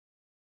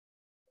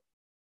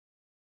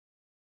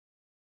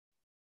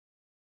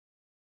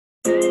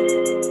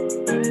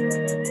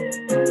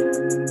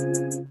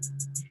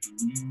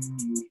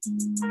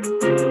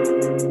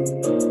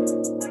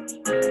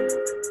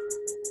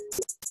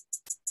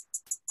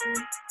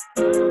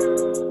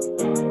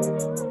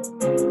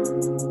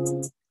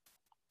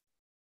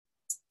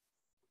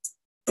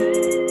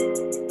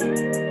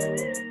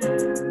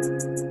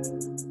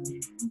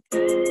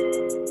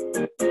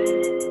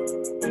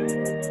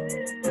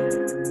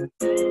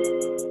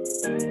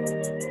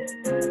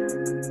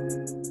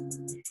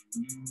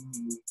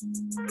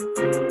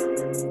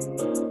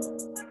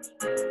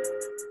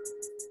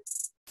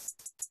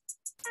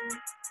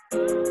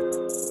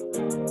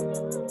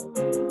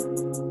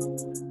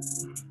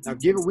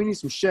 give it. We need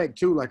some shake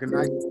too, like a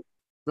nice.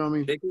 Feel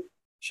me?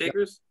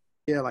 Shakers.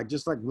 Yeah, like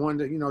just like one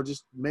that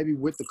just maybe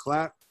with the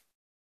clap.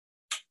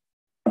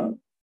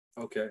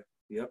 Okay.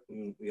 Yep.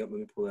 Yep. Let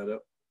me pull that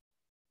up.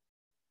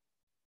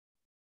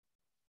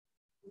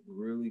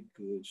 Really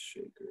good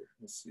shaker.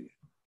 Let's see.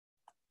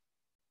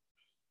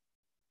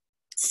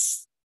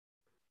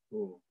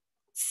 Oh.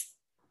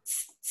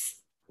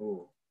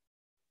 Oh.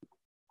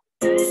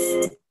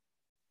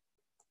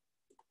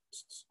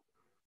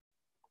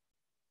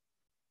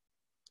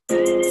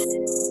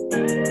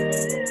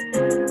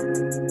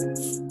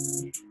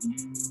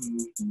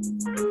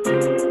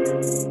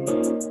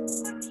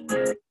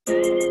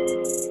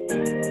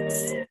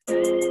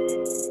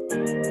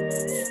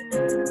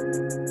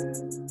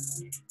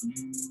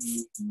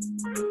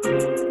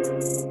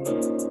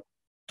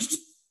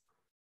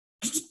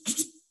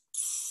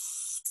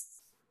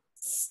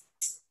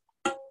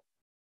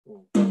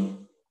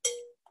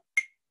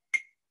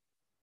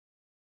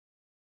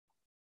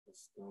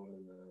 Let's go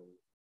in here.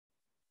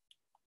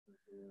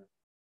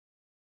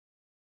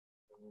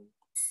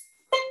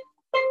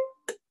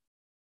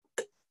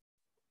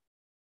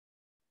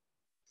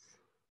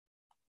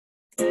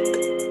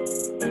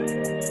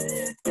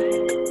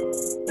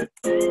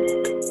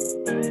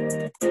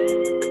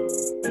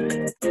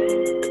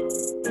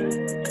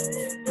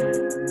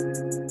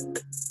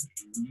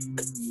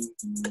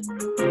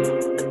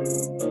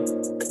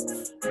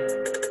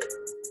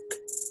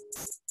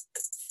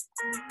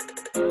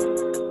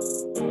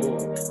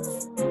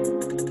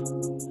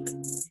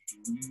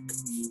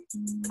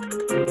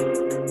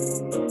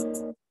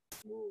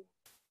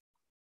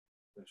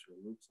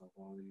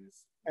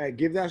 Hey,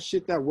 give that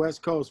shit that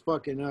West Coast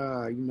fucking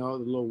the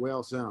little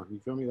whale sound. You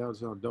feel me? That would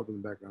sound dope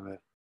in the background of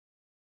that.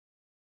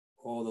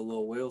 Oh, the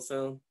little whale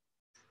sound.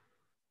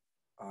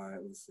 All right,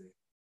 let's see.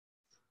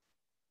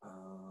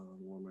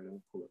 Where am I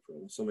gonna pull it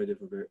from? So many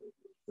different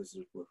places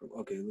to pull it from.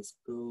 Okay, let's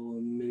go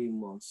Mini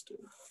Monster.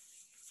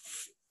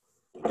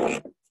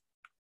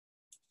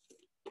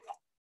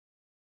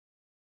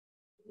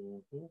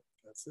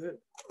 That's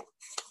it.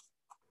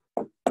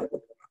 Let's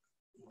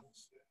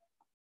see.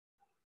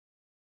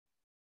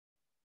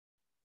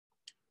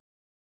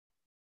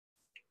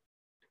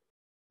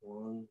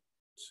 One,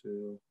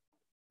 two.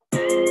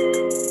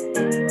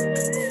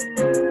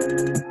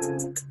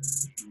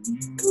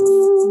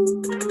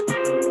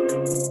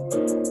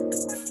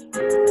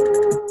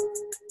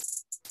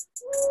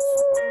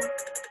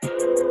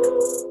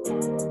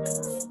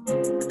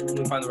 Let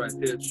me find the right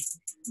pitch.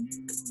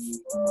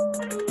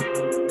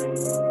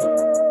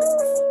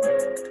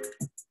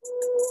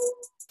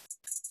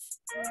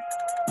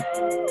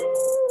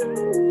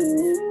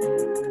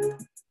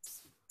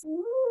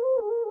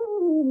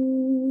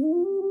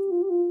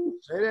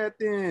 Say that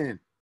then.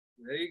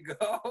 There you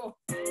go.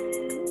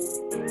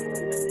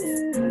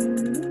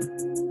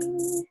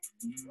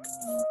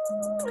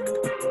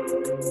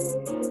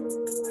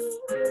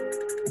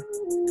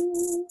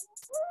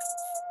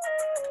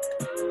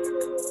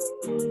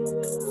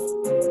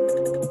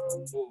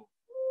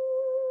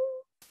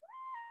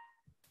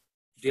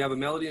 Do you have a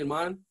melody in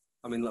mind?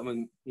 I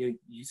mean, you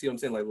see what I'm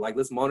saying? Like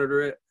let's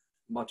monitor it.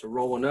 I'm about to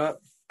roll one up,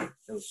 and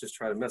let's just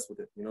try to mess with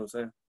it. You know what I'm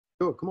saying?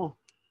 Cool, come on.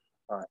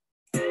 All right.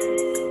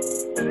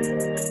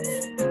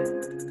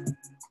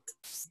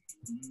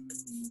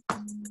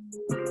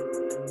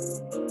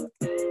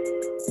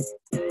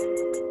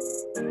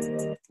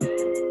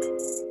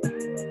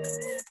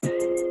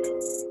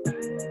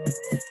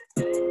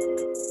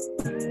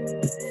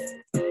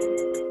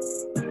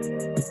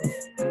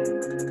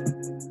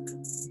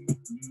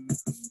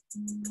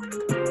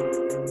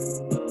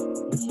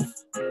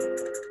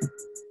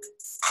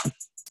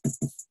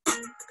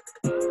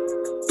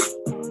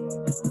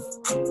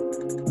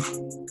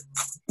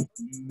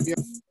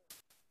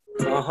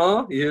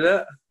 You hear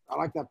that? I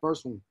like that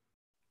first one.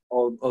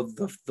 Oh,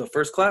 the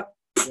first clap?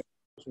 Yeah,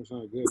 this one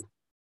sounded good.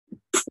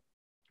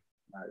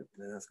 All right,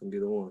 man, that's gonna be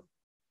the one.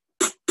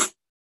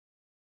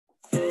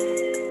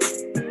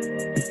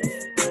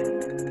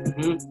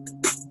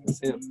 That's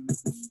him.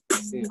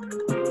 That's him.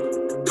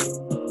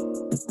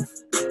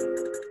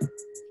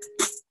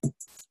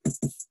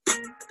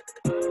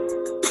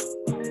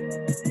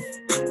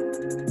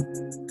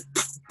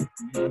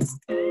 Let's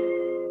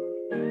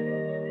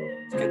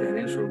get that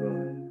intro going.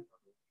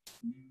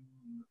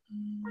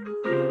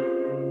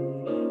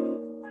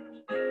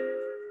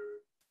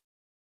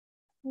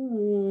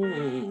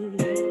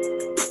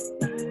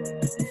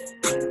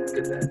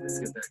 Let's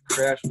get that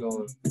crash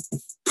going.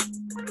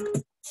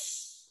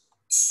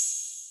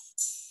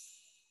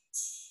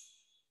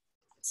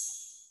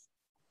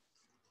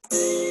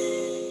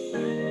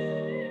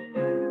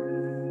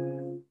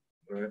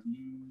 All right.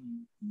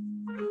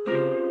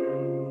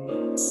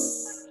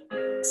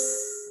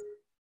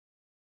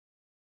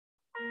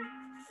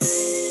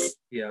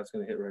 Yeah, it's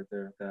gonna hit right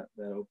there. That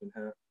open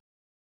hat.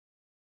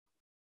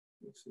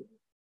 Let's see.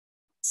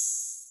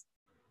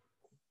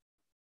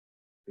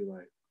 Be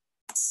like.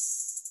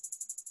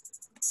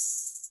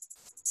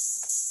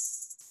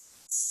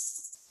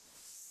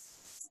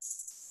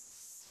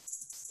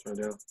 Turn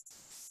down.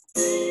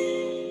 Oh.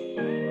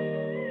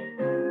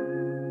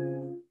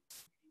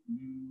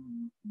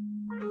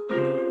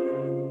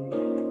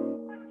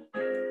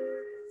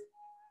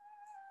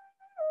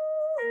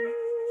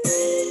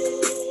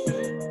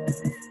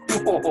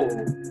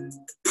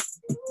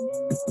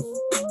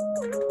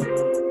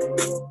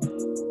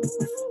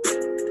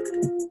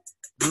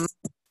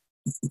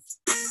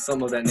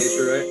 Some of that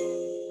nature, right?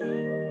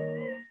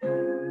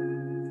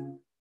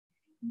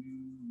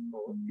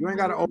 You ain't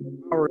got to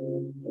overpower it a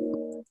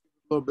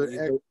little bit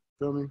extra,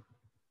 feel me?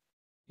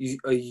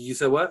 You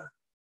said what?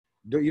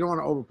 You don't want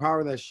to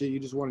overpower that shit. You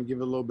just want to give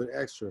it a little bit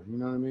extra. You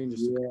know what I mean?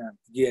 Just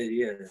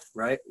Yeah,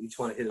 right? You just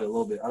want to hit it a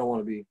little bit. I don't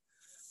want to be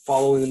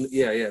following.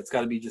 Yeah. It's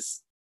got to be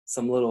just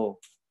some little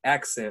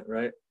accent,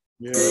 right?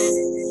 Yeah.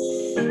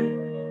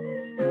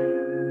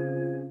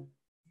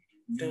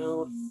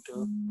 Down.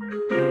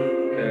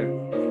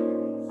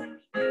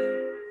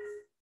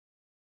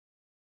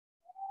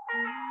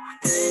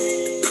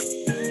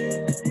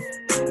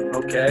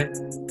 Okay.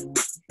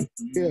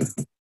 Yeah.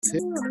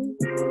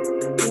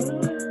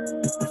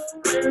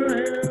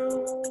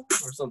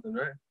 Or something,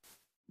 right?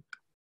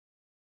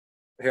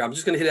 Here, I'm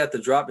just gonna hit it at the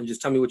drop and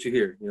just tell me what you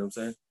hear. You know what I'm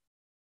saying?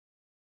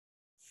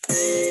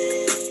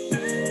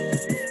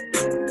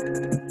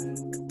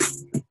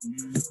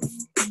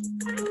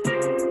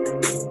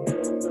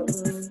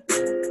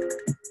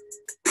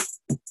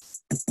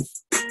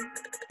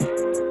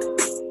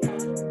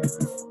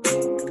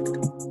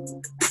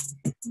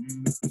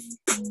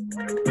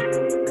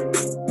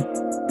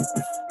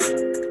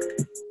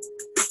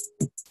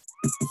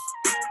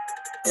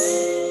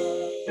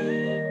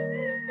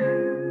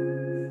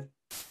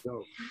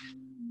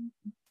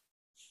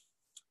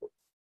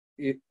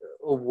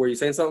 Were you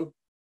saying something?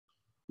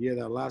 Yeah,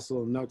 that last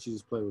little note you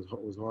just played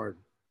was hard.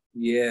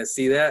 Yeah,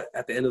 see that?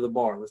 At the end of the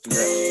bar. Let's do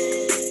that.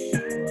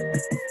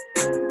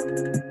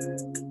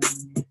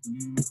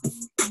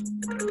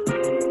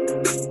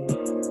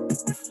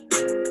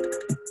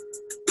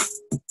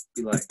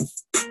 Be like.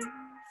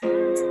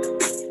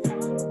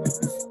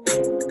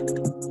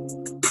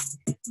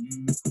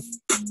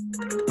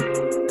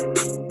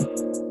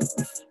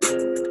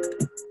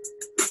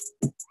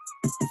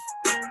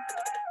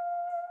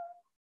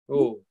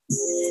 Oh.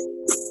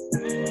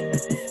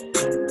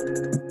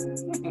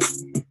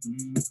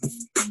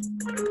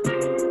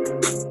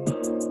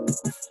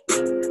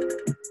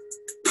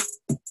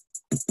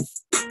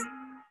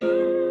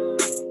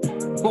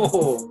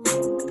 Oh.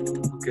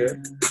 Okay.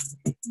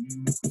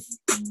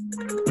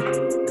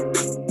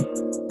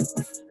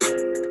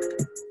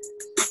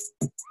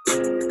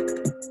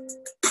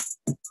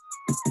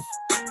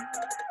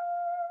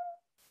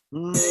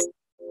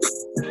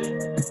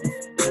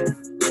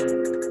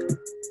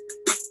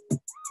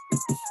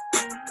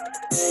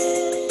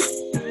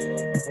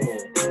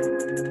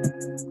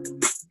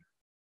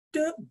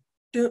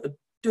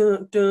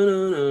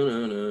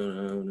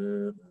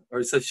 Or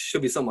it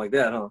should be something like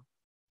that, huh?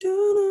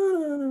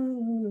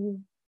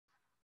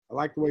 I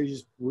like the way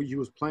you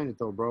was playing it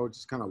though, bro. It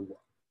just kind of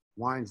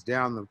winds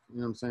down the, you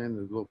know what I'm saying?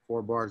 The little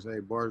 4 bars,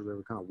 8 bars,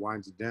 whatever, kind of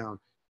winds it down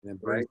and then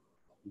brings, right.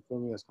 You feel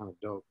me? That's kind of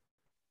dope.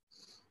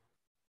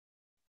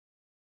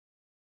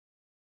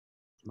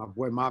 My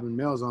boy Mobbin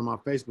Mills on my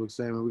Facebook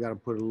saying, man, we got to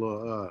put a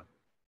little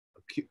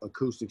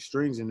acoustic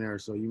strings in there.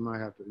 So you might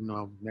have to,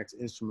 next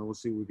instrument, we'll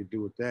see what we could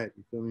do with that.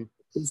 You feel me?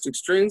 Acoustic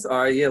strings?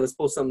 All right, yeah, let's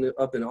pull something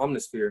up in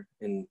Omnisphere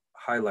and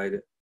highlight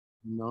it.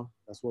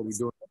 That's what we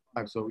do.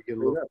 So we get a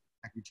little,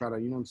 we try to,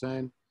 you know what I'm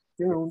saying?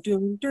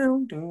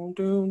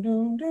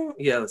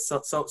 Yeah,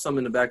 some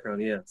in the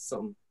background, yeah,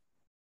 something.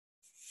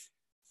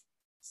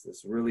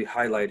 It's really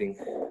highlighting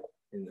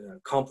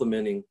and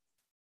complementing,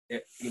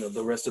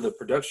 the rest of the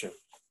production,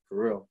 for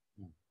real.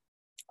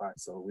 All right,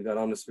 so we got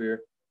Omnisphere.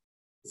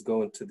 Let's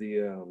go into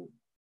the,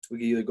 we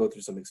can either go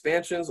through some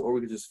expansions or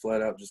we could just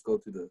flat out just go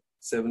through the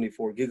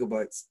 74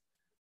 gigabytes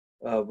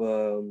of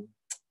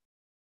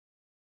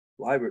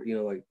library,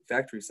 like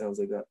factory sounds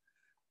like that.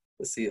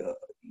 Let's see,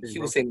 he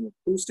was saying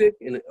acoustic,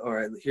 and all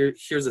right,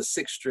 here's a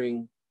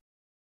 6-string.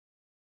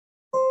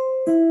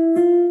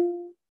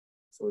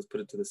 So let's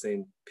put it to the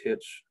same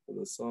pitch of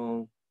the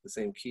song, the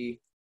same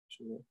key.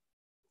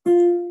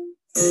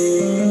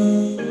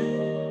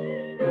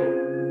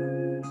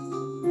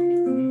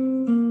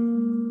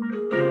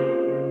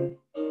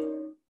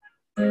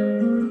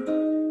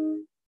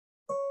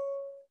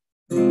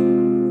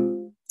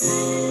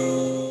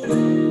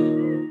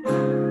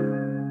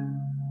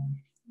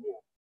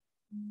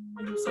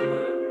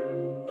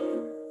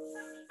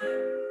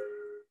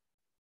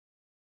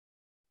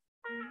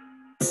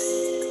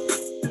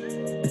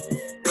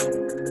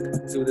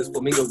 See what this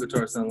flamingo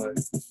guitar sound like.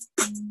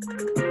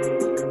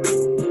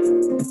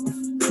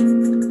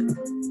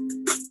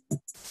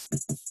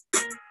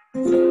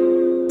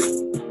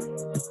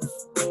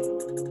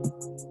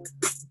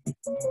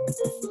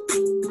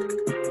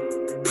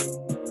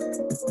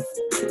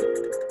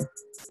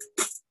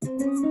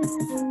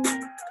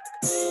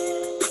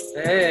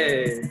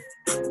 Hey,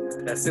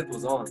 that synth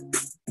was on.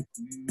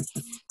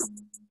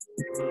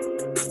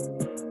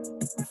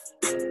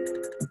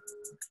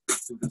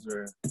 Let's see what this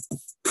is.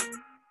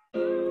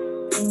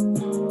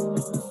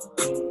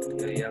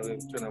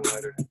 Turn that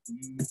lighter.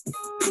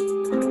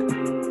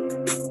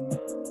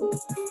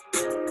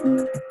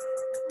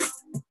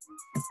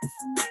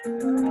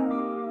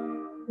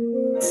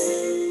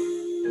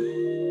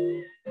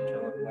 Turn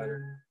that lighter.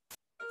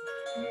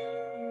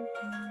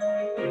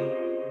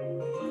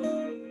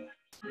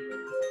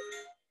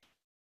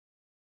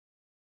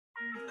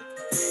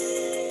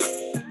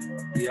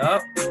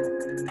 Yup.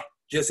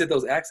 Just hit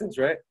those accents,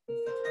 right?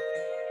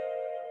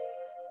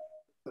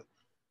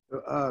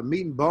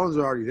 Meat and bones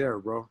are already there,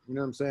 bro. You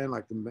know what I'm saying?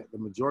 Like the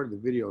majority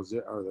of the videos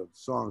there, or the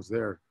songs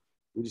there.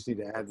 We just need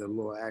to add the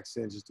little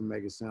accent just to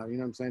make it sound. You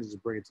know what I'm saying? Just to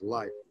bring it to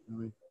life. You know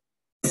what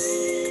I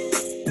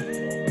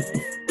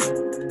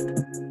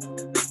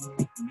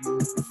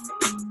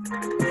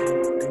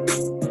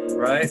mean?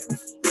 Right?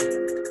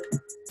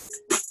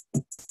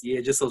 Yeah,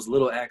 just those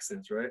little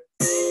accents, right?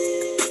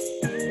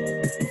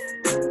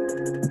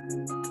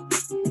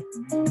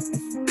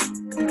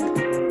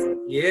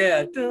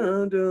 Yeah,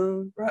 dun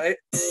dun, right?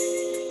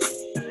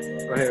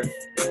 Right here.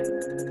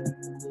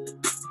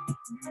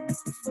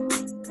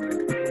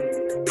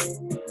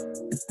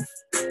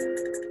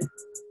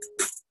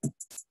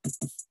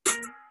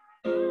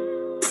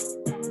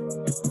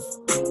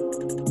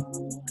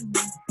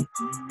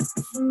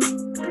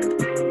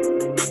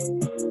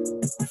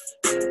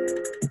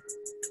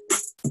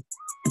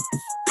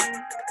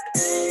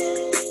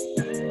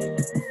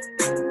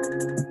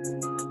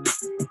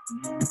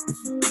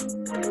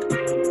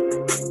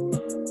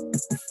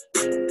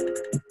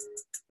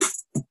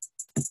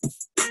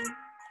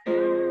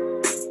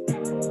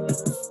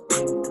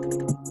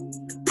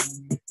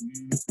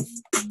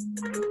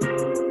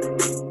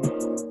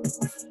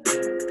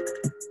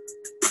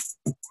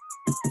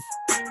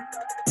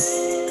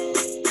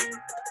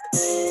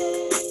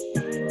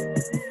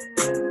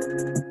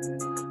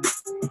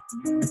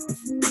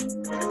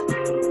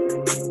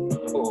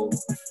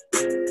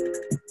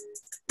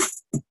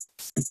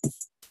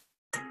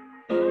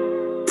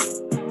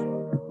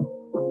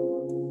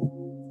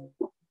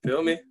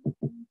 Feel me?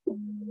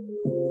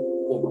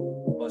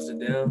 Oh, bust it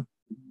down.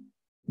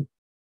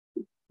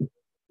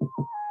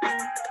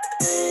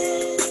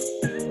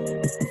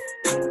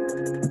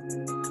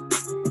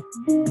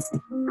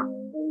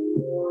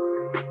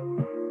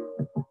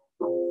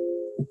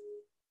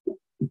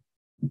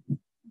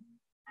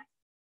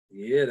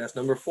 Yeah, that's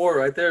number 4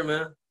 right there,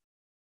 man.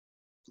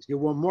 Let's get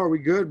one more. We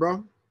good,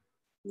 bro?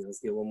 Yeah, let's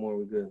get one more.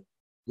 We're good.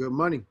 Good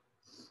money.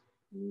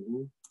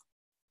 Mm-hmm.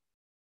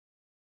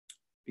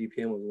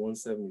 BPM was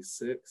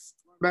 176.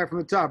 Back from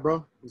the top,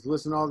 bro. Let's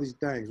listen to all these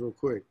things real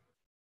quick.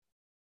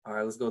 All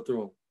right, let's go through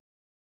them.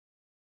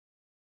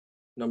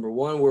 Number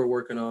 1, we're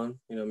working on.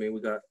 You know what I mean?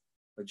 We got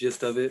a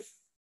gist of it.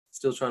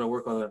 Still trying to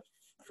work on that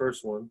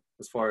first one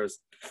as far as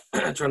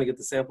trying to get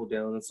the sample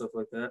down and stuff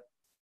like that.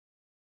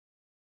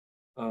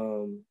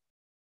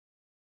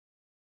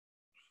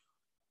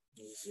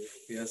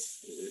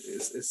 Yes,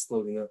 it's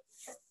loading up.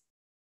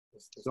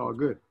 It's all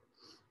good.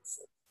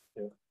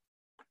 Yeah.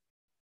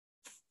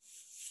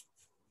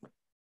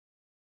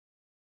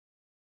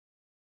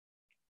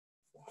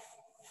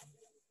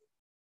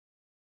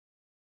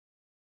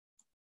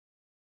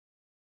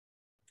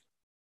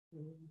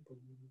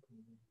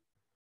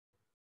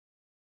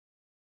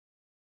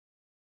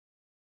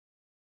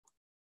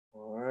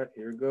 All right,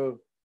 here we go.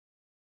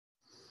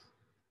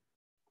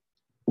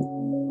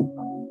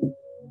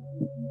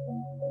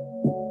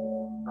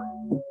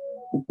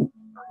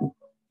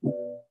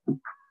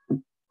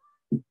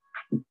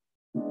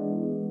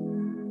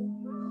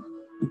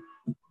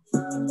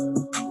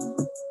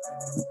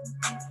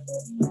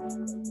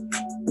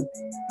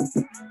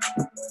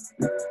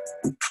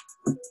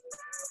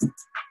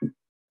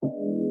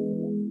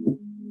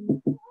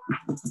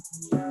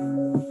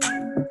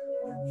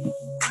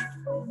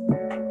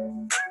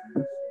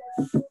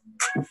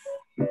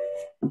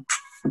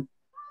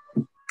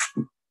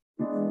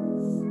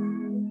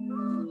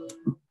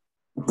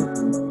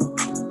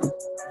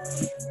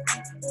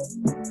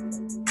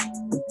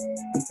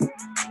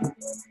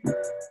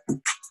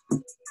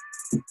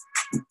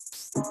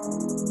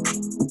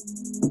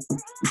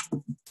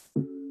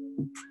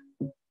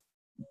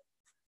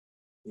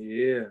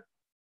 Yeah.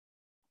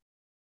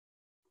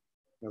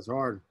 That's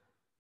hard.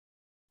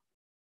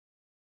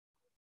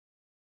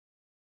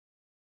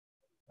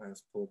 All right,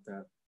 let's pull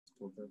that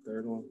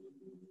third one.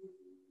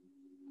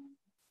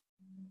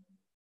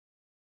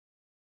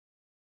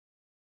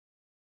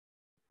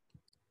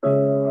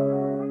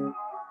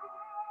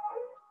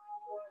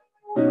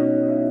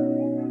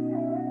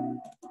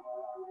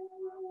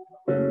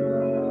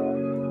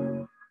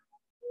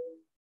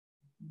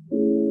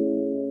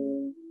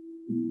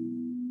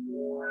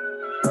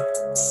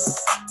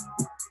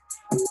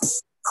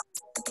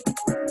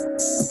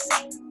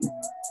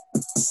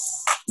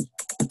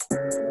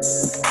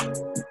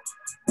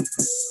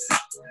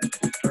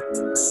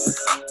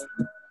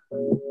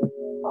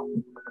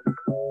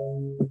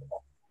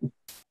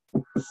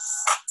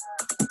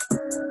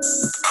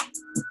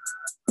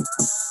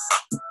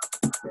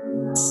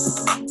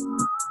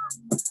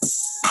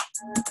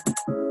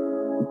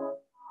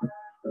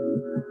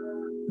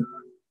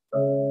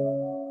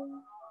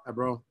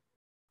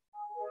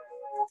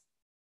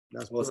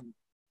 That's Well, perfect.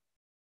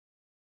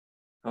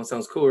 that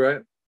sounds cool,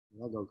 right?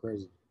 I'll go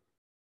crazy.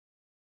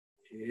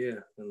 Yeah,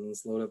 and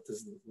let's load up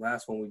this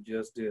last one we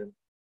just did.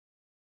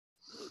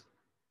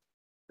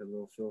 Get a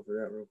little feel for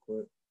that real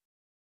quick.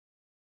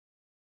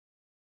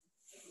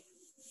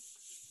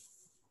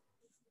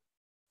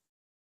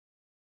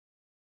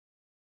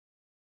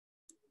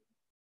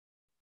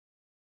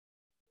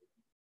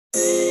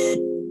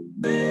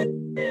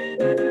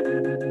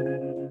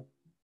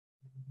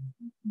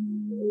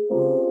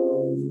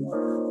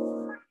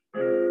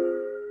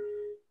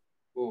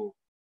 Whoa.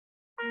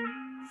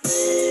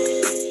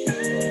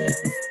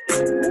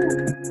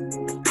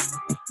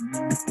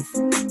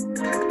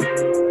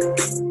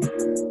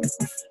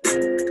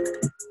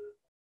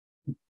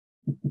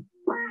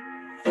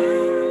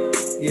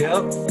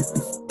 Yep.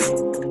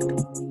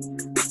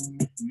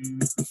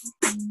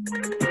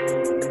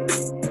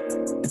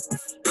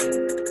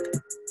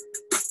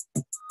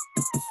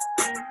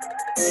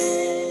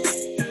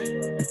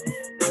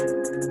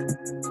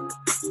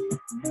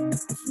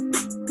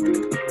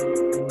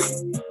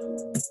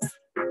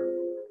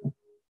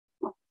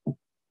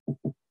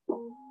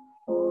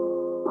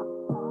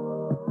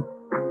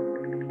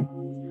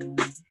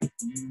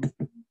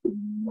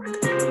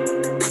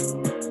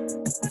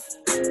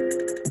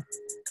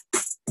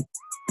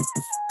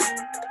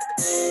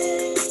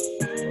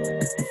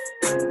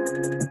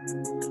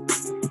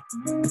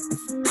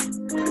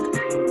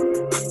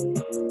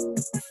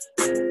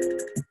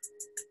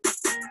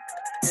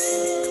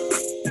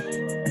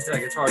 See that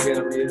guitar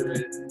getting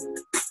reiterated.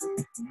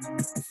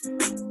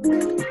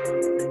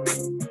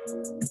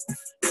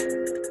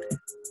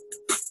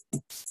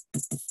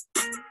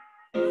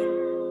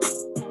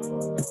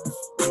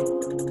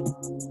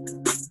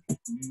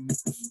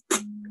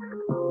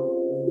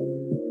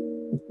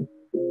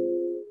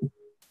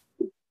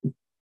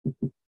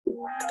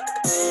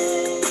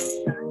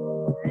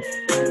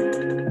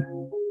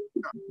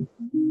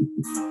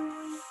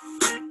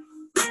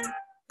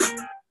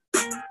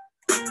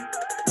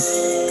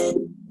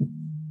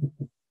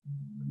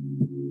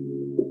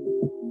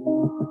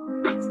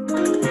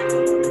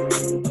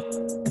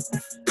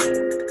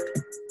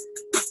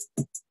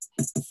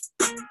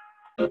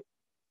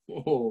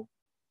 Oh.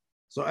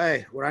 So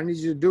hey, what I need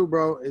you to do,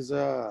 bro, is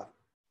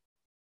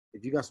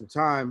if you got some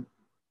time,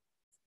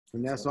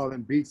 finesse all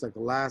them beats like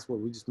the last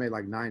one. We just made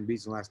like 9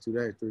 beats in the last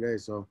 3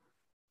 days. So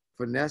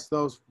finesse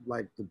those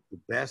like the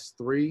best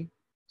 3.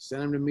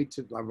 Send them to me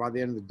like by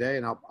the end of the day,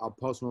 and I'll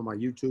post them on my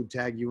YouTube,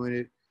 tag you in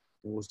it,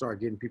 and we'll start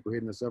getting people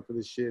hitting us up for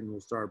this shit, and we'll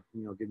start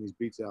getting these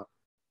beats out.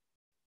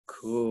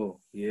 Cool.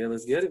 Yeah,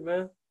 let's get it,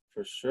 man.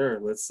 For sure.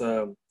 Let's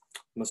I'm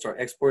gonna start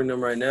exporting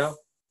them right now.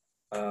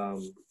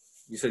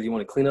 You said you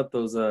want to clean up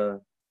those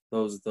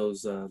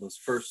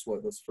first 5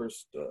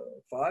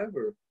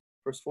 or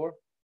first 4?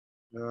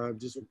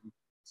 Just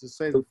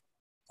say the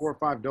 4 or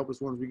 5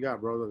 dopest ones we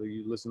got, bro.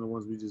 You listen to the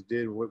ones we just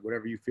did,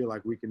 whatever you feel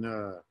like we can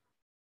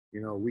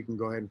we can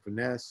go ahead and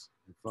finesse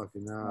and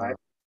fucking Right.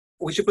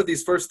 We should put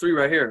these first 3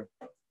 right here,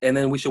 and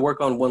then we should work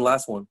on one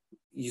last one.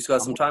 You just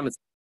got some time.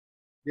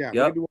 Yeah.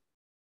 Yep. We can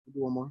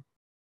do one more.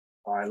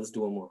 All right, let's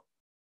do one more.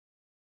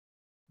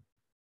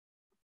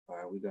 All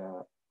right, we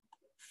got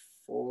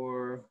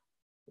 4.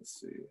 Let's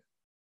see.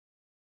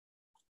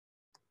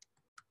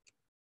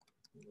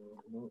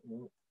 No.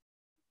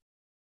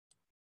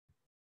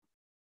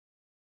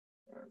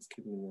 All right, let's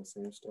keep them in the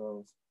same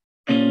styles.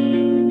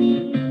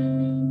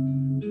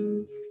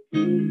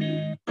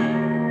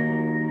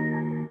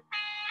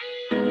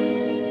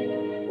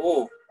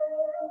 Oh.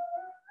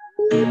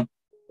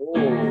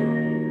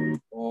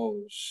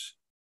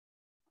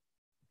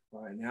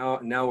 All right,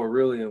 now we're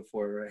really in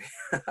for it, right?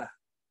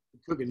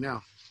 We're cooking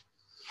now.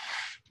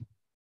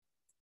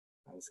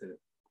 Let's hit it.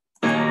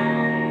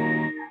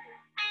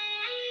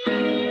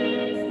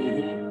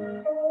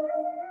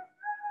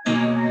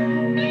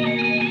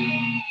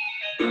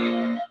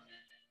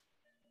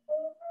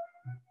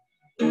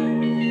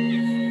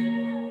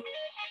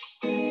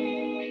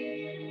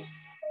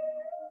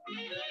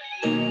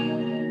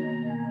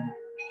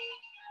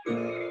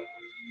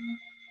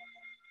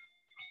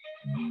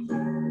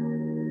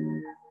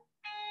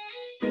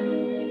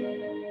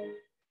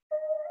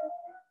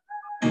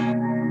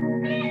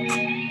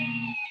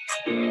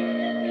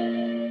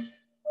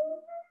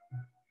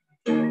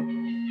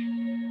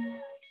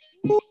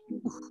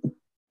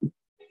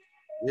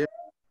 Yeah.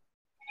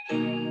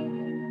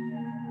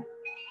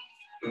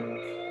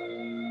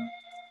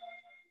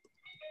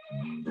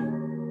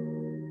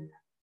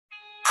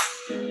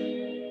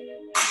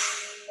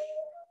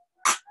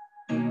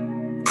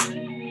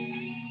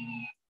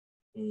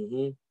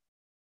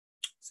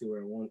 See,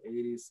 we're at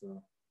 180,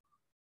 so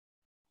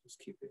just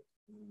keep it.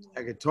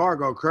 That guitar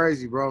go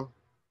crazy, bro.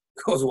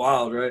 Goes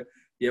wild, right?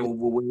 Yeah,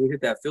 when we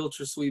hit that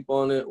filter sweep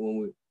on it, when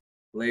we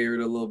layer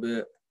it a little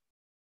bit,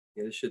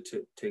 yeah, this should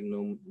take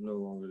no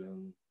longer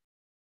than.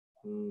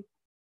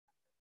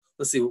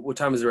 Let's see, what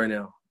time is it right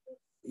now?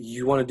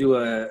 You want to do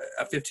a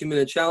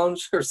 15-minute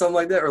challenge or something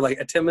like that, or like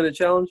a 10-minute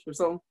challenge or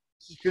something?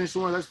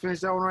 Let's finish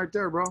that one right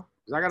there, bro.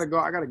 'Cause I gotta go.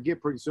 I gotta get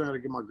pretty soon. I gotta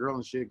get my girl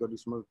and shit. Go do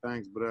some other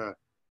things. But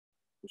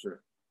For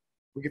sure.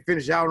 we can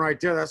finish out right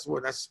there. That's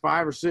what. That's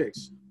 5 or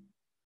 6.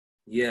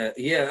 Yeah.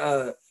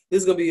 This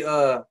is gonna be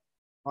 5.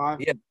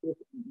 Yeah.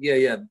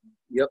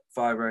 Yep.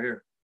 5 right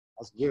here.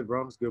 That's good,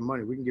 bro. It's good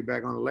money. We can get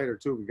back on it later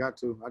too. We got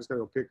to. I just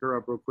gotta go pick her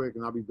up real quick,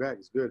 and I'll be back.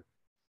 It's good.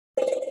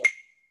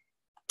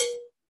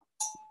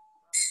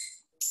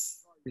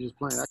 You're just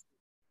playing.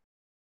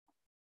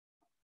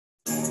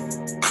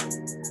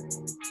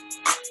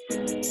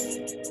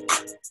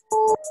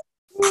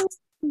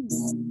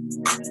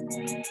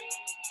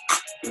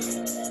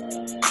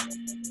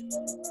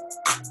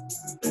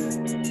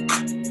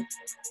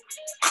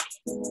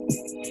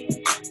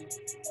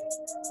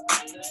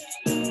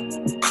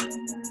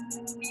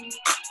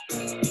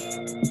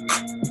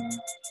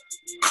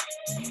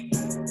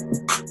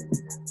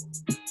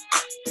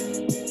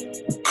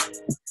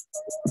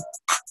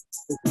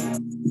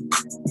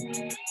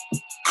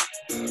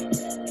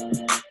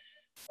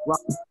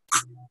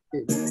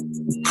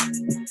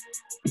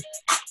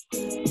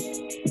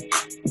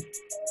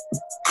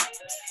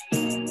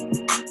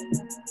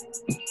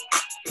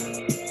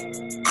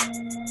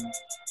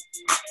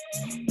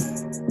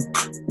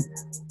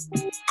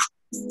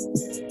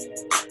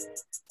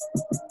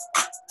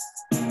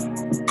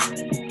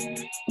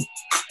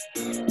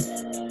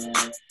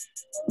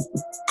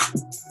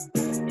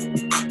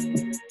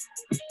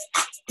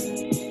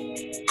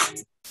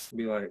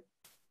 Be like,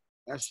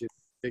 That shit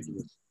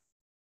ridiculous.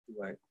 be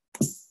like.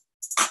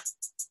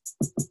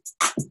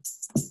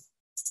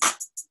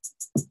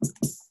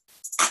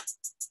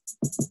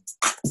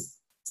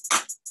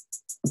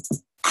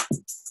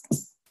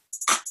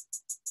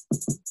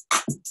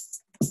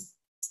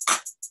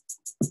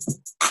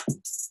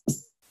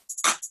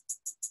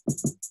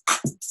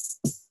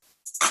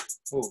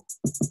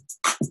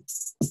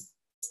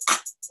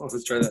 Oh,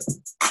 let's try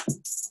that.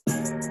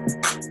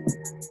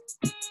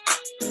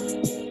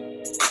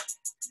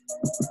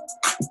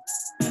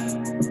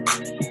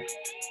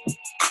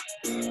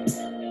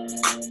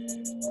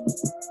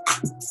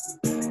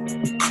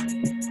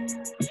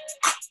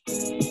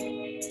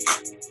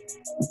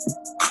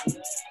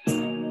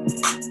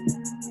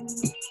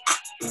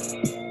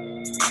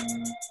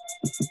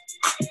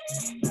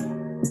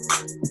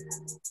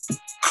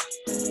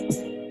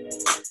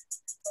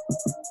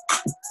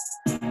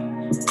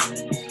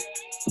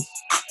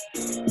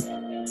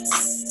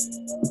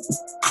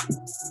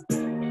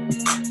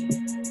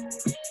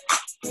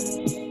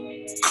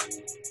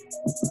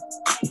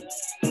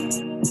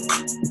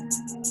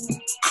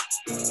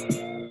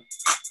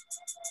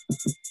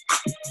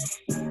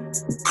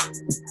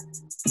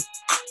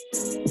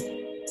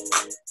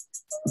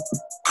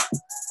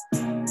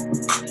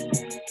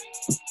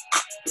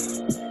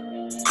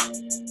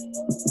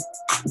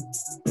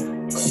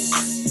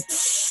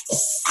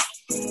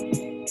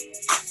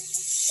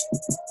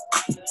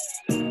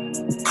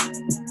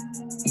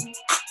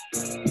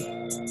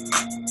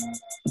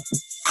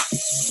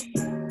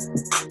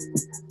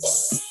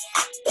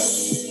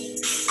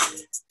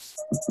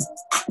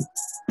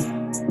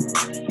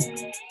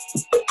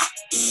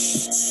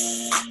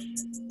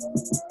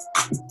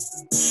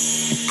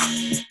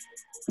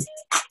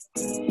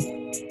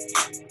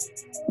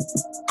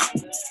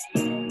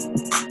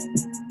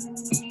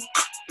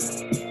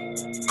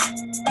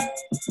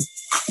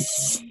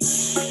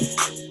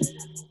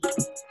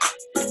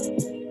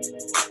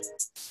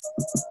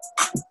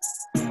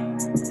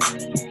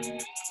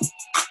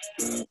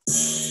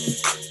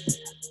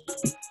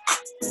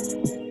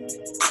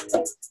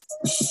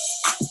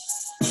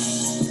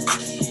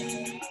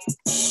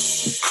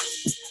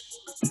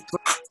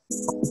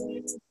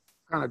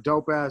 Kind of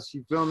dope ass,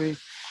 you feel me?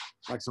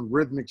 Like some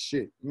rhythmic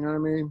shit. You know what I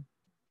mean?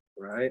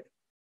 Right.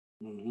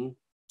 Mm-hmm.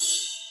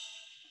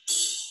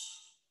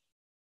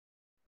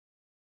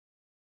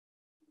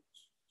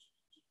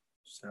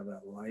 Just have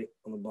that light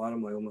on the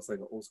bottom, like almost like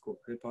an old school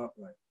hip hop,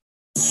 like.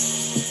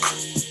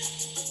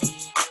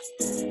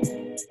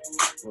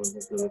 What was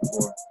this really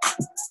for?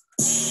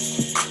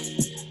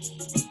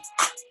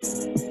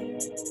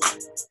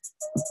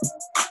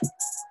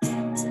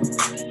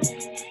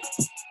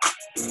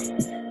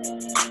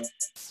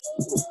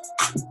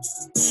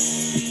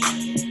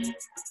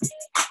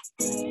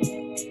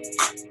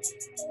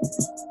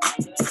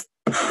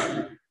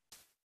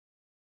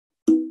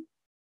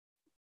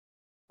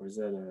 Where's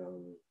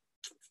that?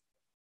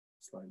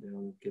 Slide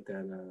down. Get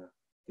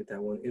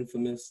that one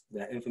infamous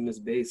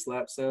bass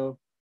slap sound.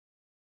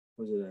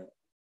 Where's it at?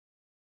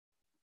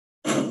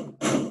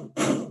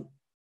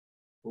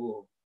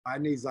 Oh.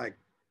 It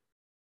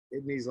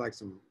needs like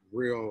some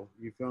real,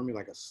 you feel me?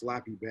 Like a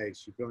slappy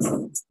bass. You feel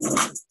me?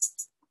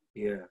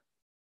 Yeah.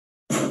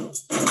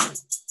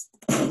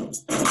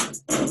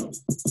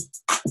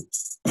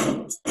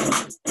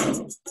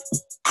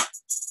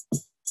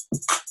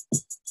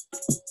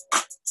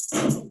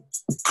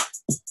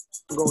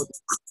 Go with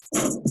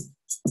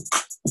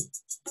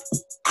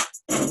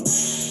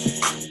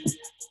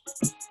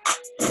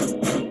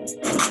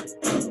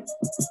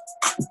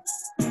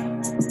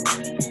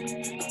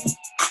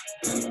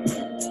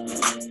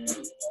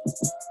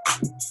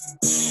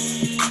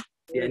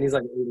Yeah, and he's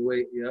like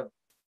 808. Yeah.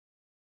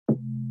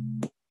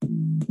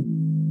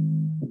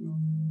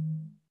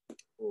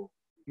 Cool.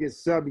 Get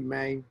subby,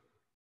 man.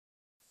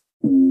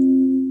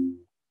 Turn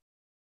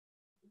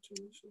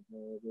this a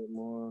little bit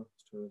more.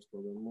 Let's turn this a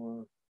little bit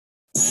more.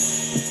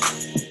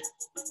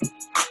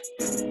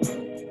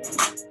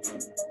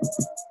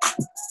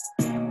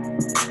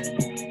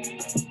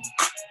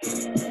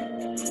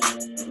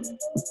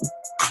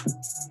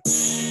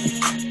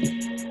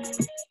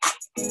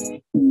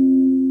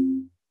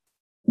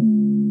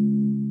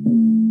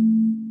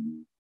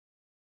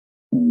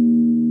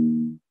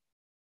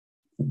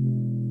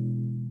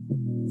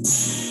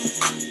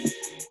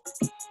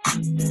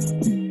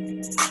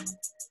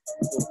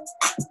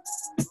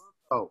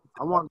 Oh,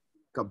 I want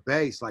like a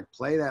bass, like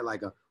play that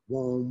like a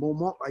boom, boom,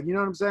 boom. Like, you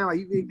know what I'm saying? Like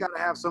you gotta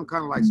have some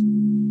kind of like.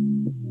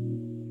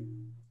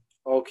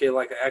 Okay,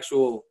 like an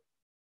actual,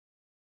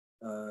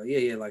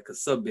 yeah, like a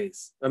sub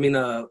bass. I mean,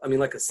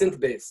 like a synth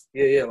bass.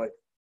 Yeah, like.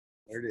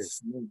 There it is.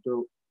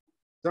 Dope.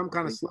 Some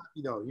kind of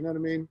slacky though. You know what I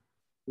mean?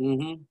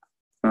 Mm-hmm.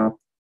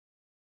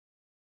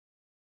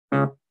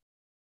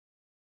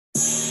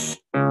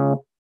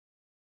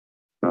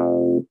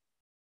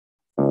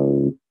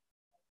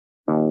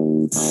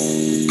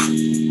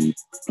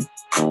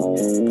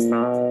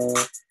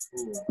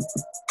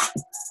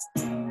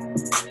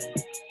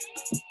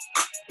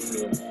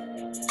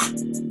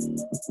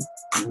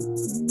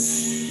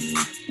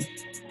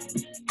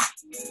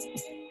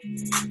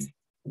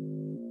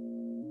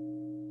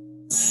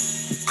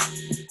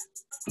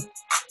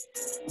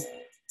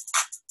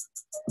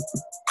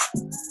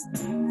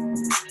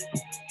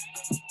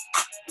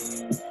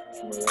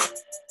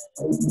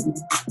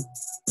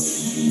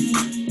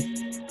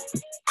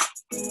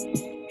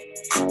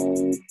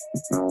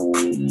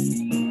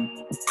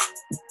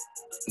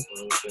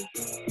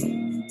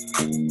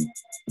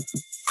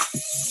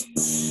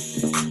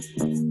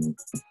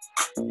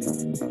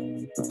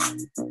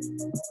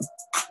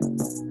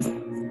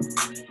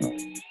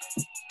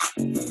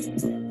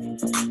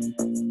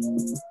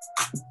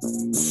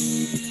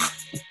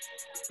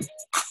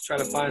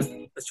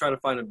 Let's try to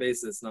find a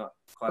bass that's not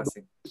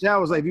classic. That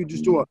was like if you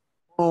just do a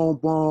boom,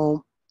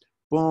 boom,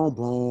 boom,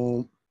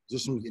 boom.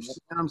 Just some, you know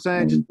what I'm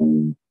saying? Just,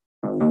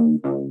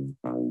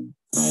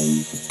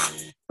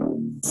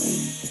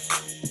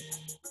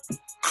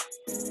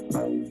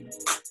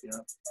 yeah.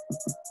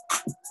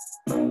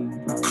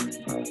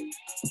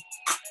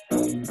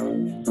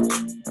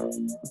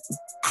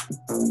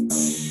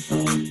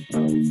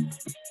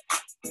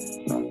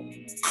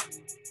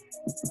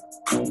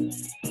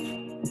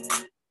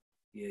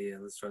 Yeah,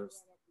 let's try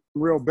this.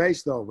 real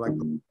bass though, like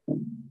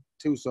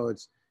too. So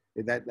it's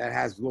that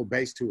has a little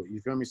bass to it. You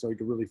feel me? So you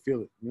can really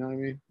feel it. You know what I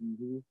mean?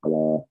 Mm-hmm.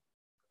 Oh,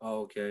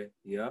 okay.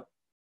 Yeah.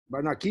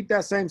 But now keep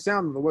that same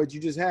sound, the words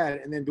you just had,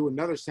 and then do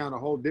another sound, a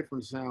whole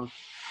different sound.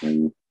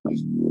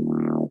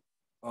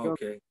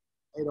 Okay.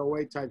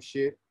 808 type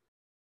shit.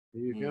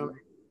 You feel me?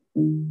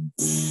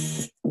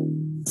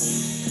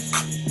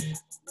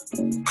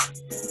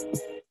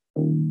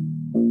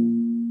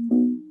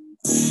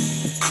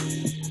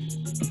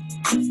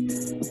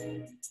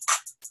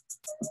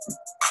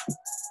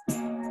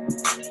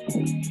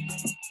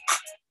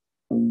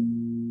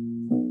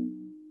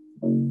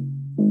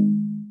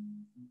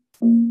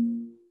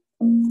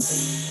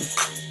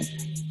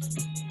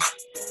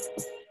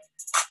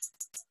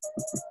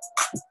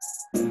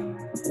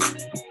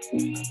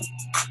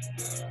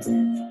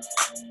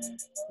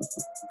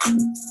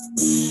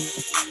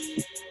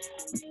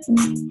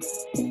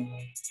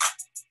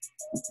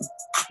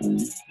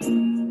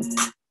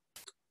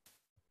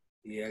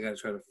 Yeah, I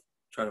gotta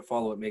try to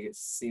follow it, make it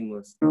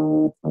seamless.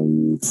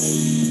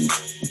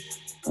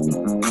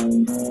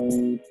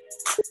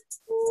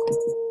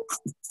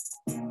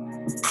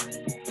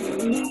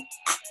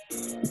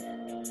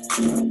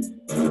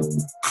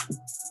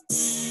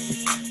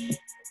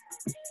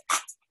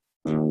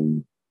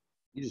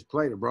 You just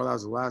played it, bro. That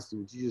was the last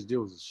dude. You just did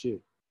was the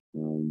shit.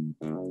 Oh.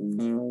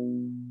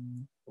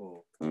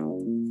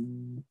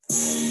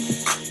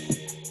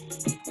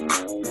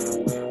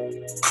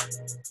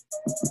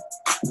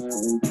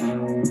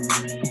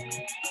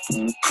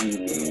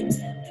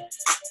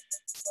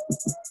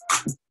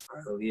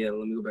 Oh yeah,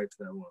 let me go back to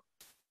that one.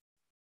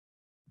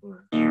 All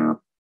right.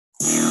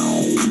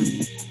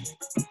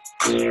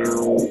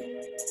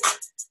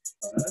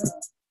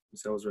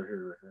 This was right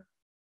here,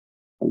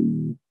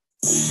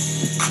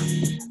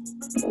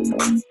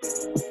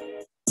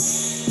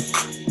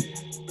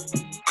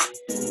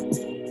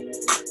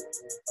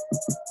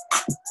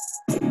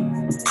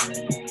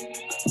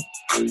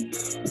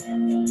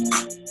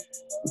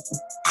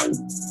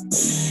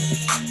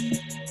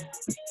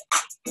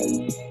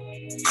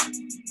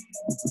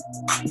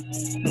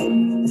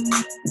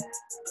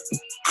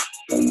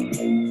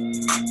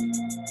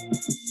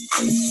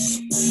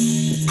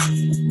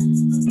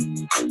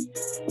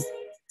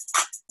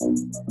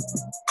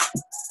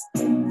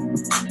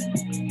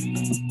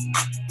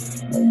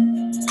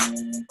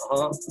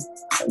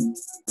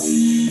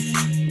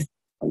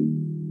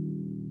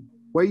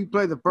 Where you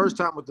played the first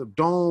time with the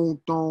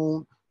don,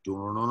 don,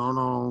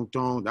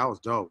 That was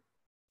dope.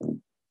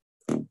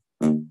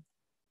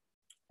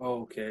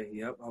 Oh, okay.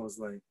 Yep. I was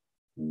like.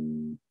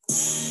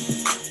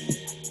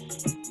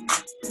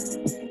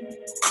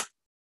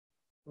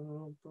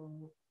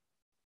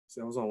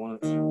 See, I was on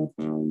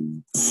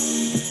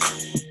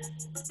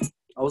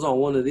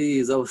one of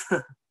these. I was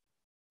in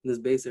this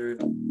bass area.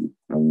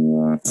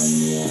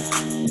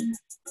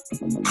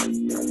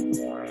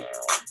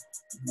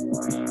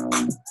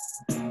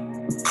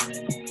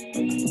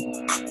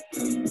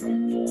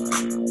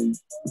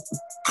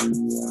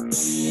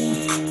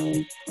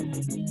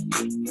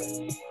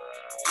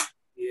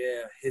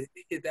 Yeah,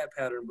 hit that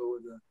pattern, but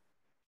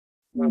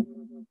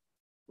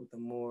with the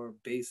more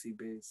bassy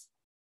bass.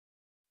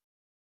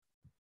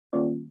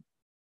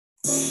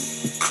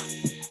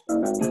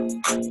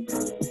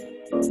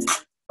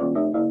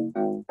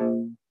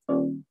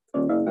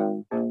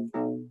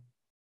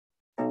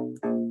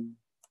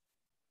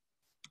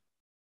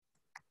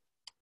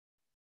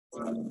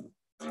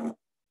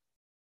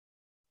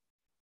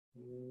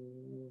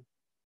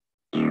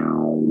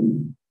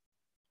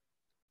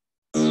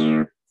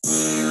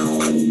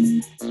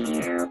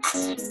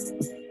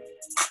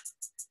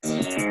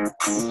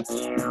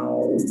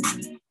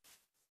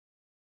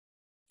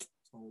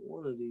 So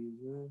one of these,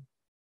 man.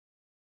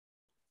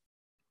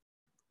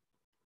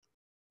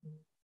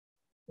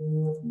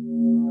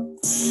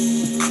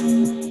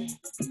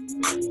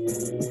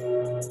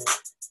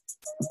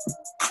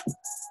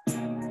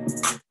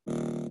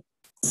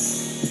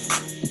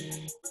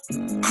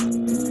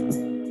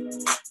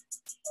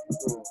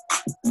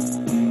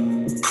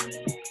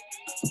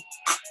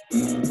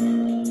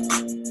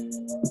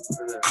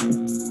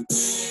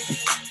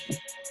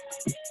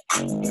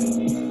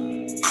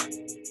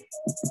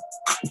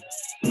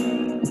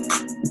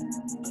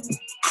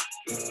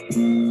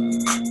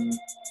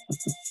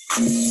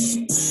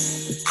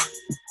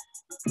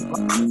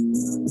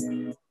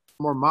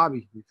 More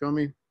mobby, you feel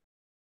me?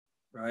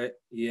 Right?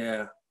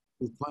 Yeah.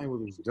 He's playing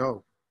with his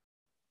dope.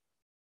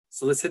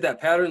 So let's hit that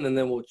pattern, and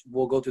then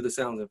we'll go through the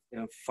sounds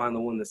and find the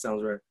one that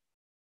sounds right.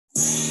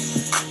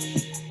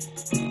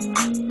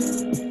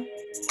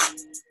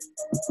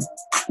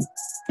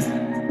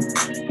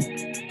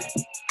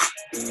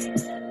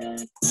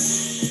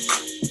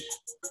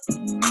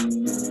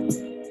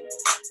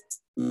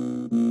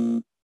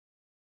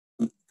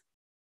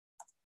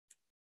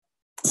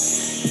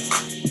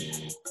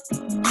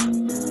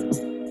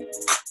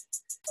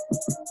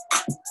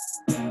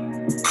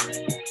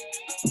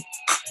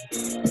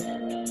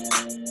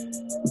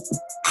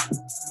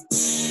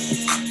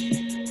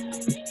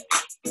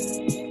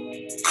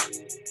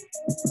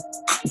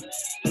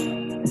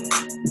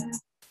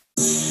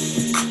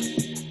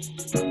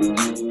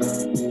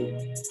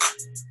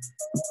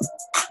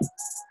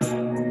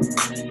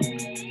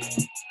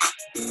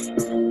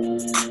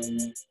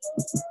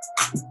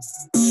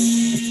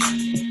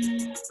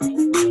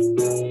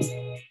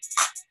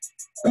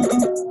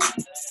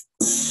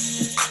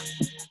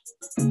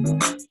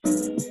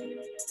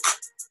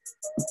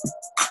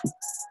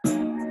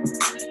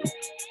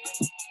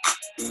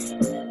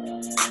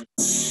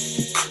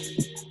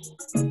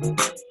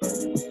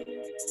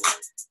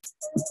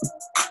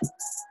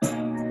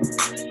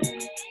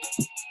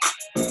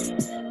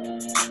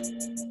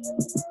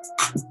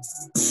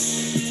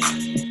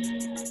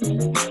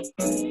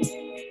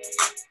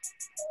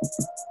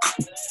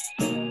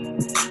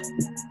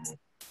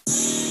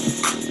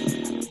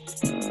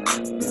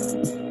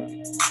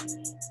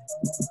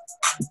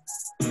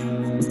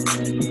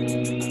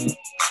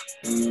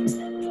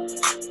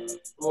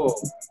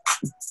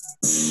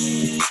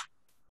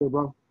 Hey,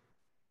 bro.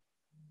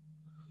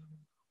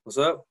 What's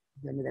up?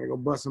 Yeah, I gotta go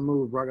bust some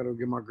moves, bro. I gotta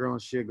get my girl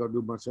and shit, go do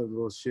a bunch of other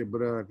little shit.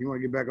 But if you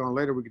want to get back on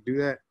later, we could do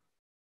that.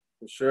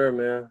 For sure,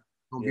 man.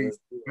 Yeah,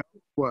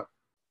 what?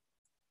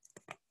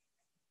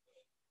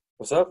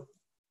 What's up?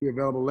 You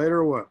available later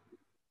or what?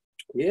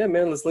 Yeah,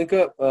 man. Let's link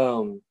up.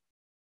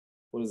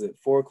 What is it?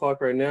 4:00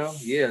 right now?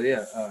 Yeah.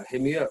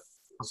 Hit me up.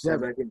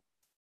 7. Back in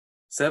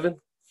 7?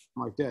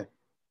 Like that.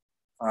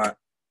 All right.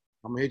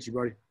 I'm gonna hit you,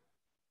 buddy.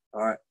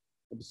 All right.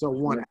 Episode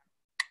 1.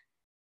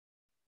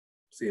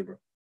 See you, bro.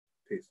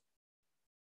 Peace.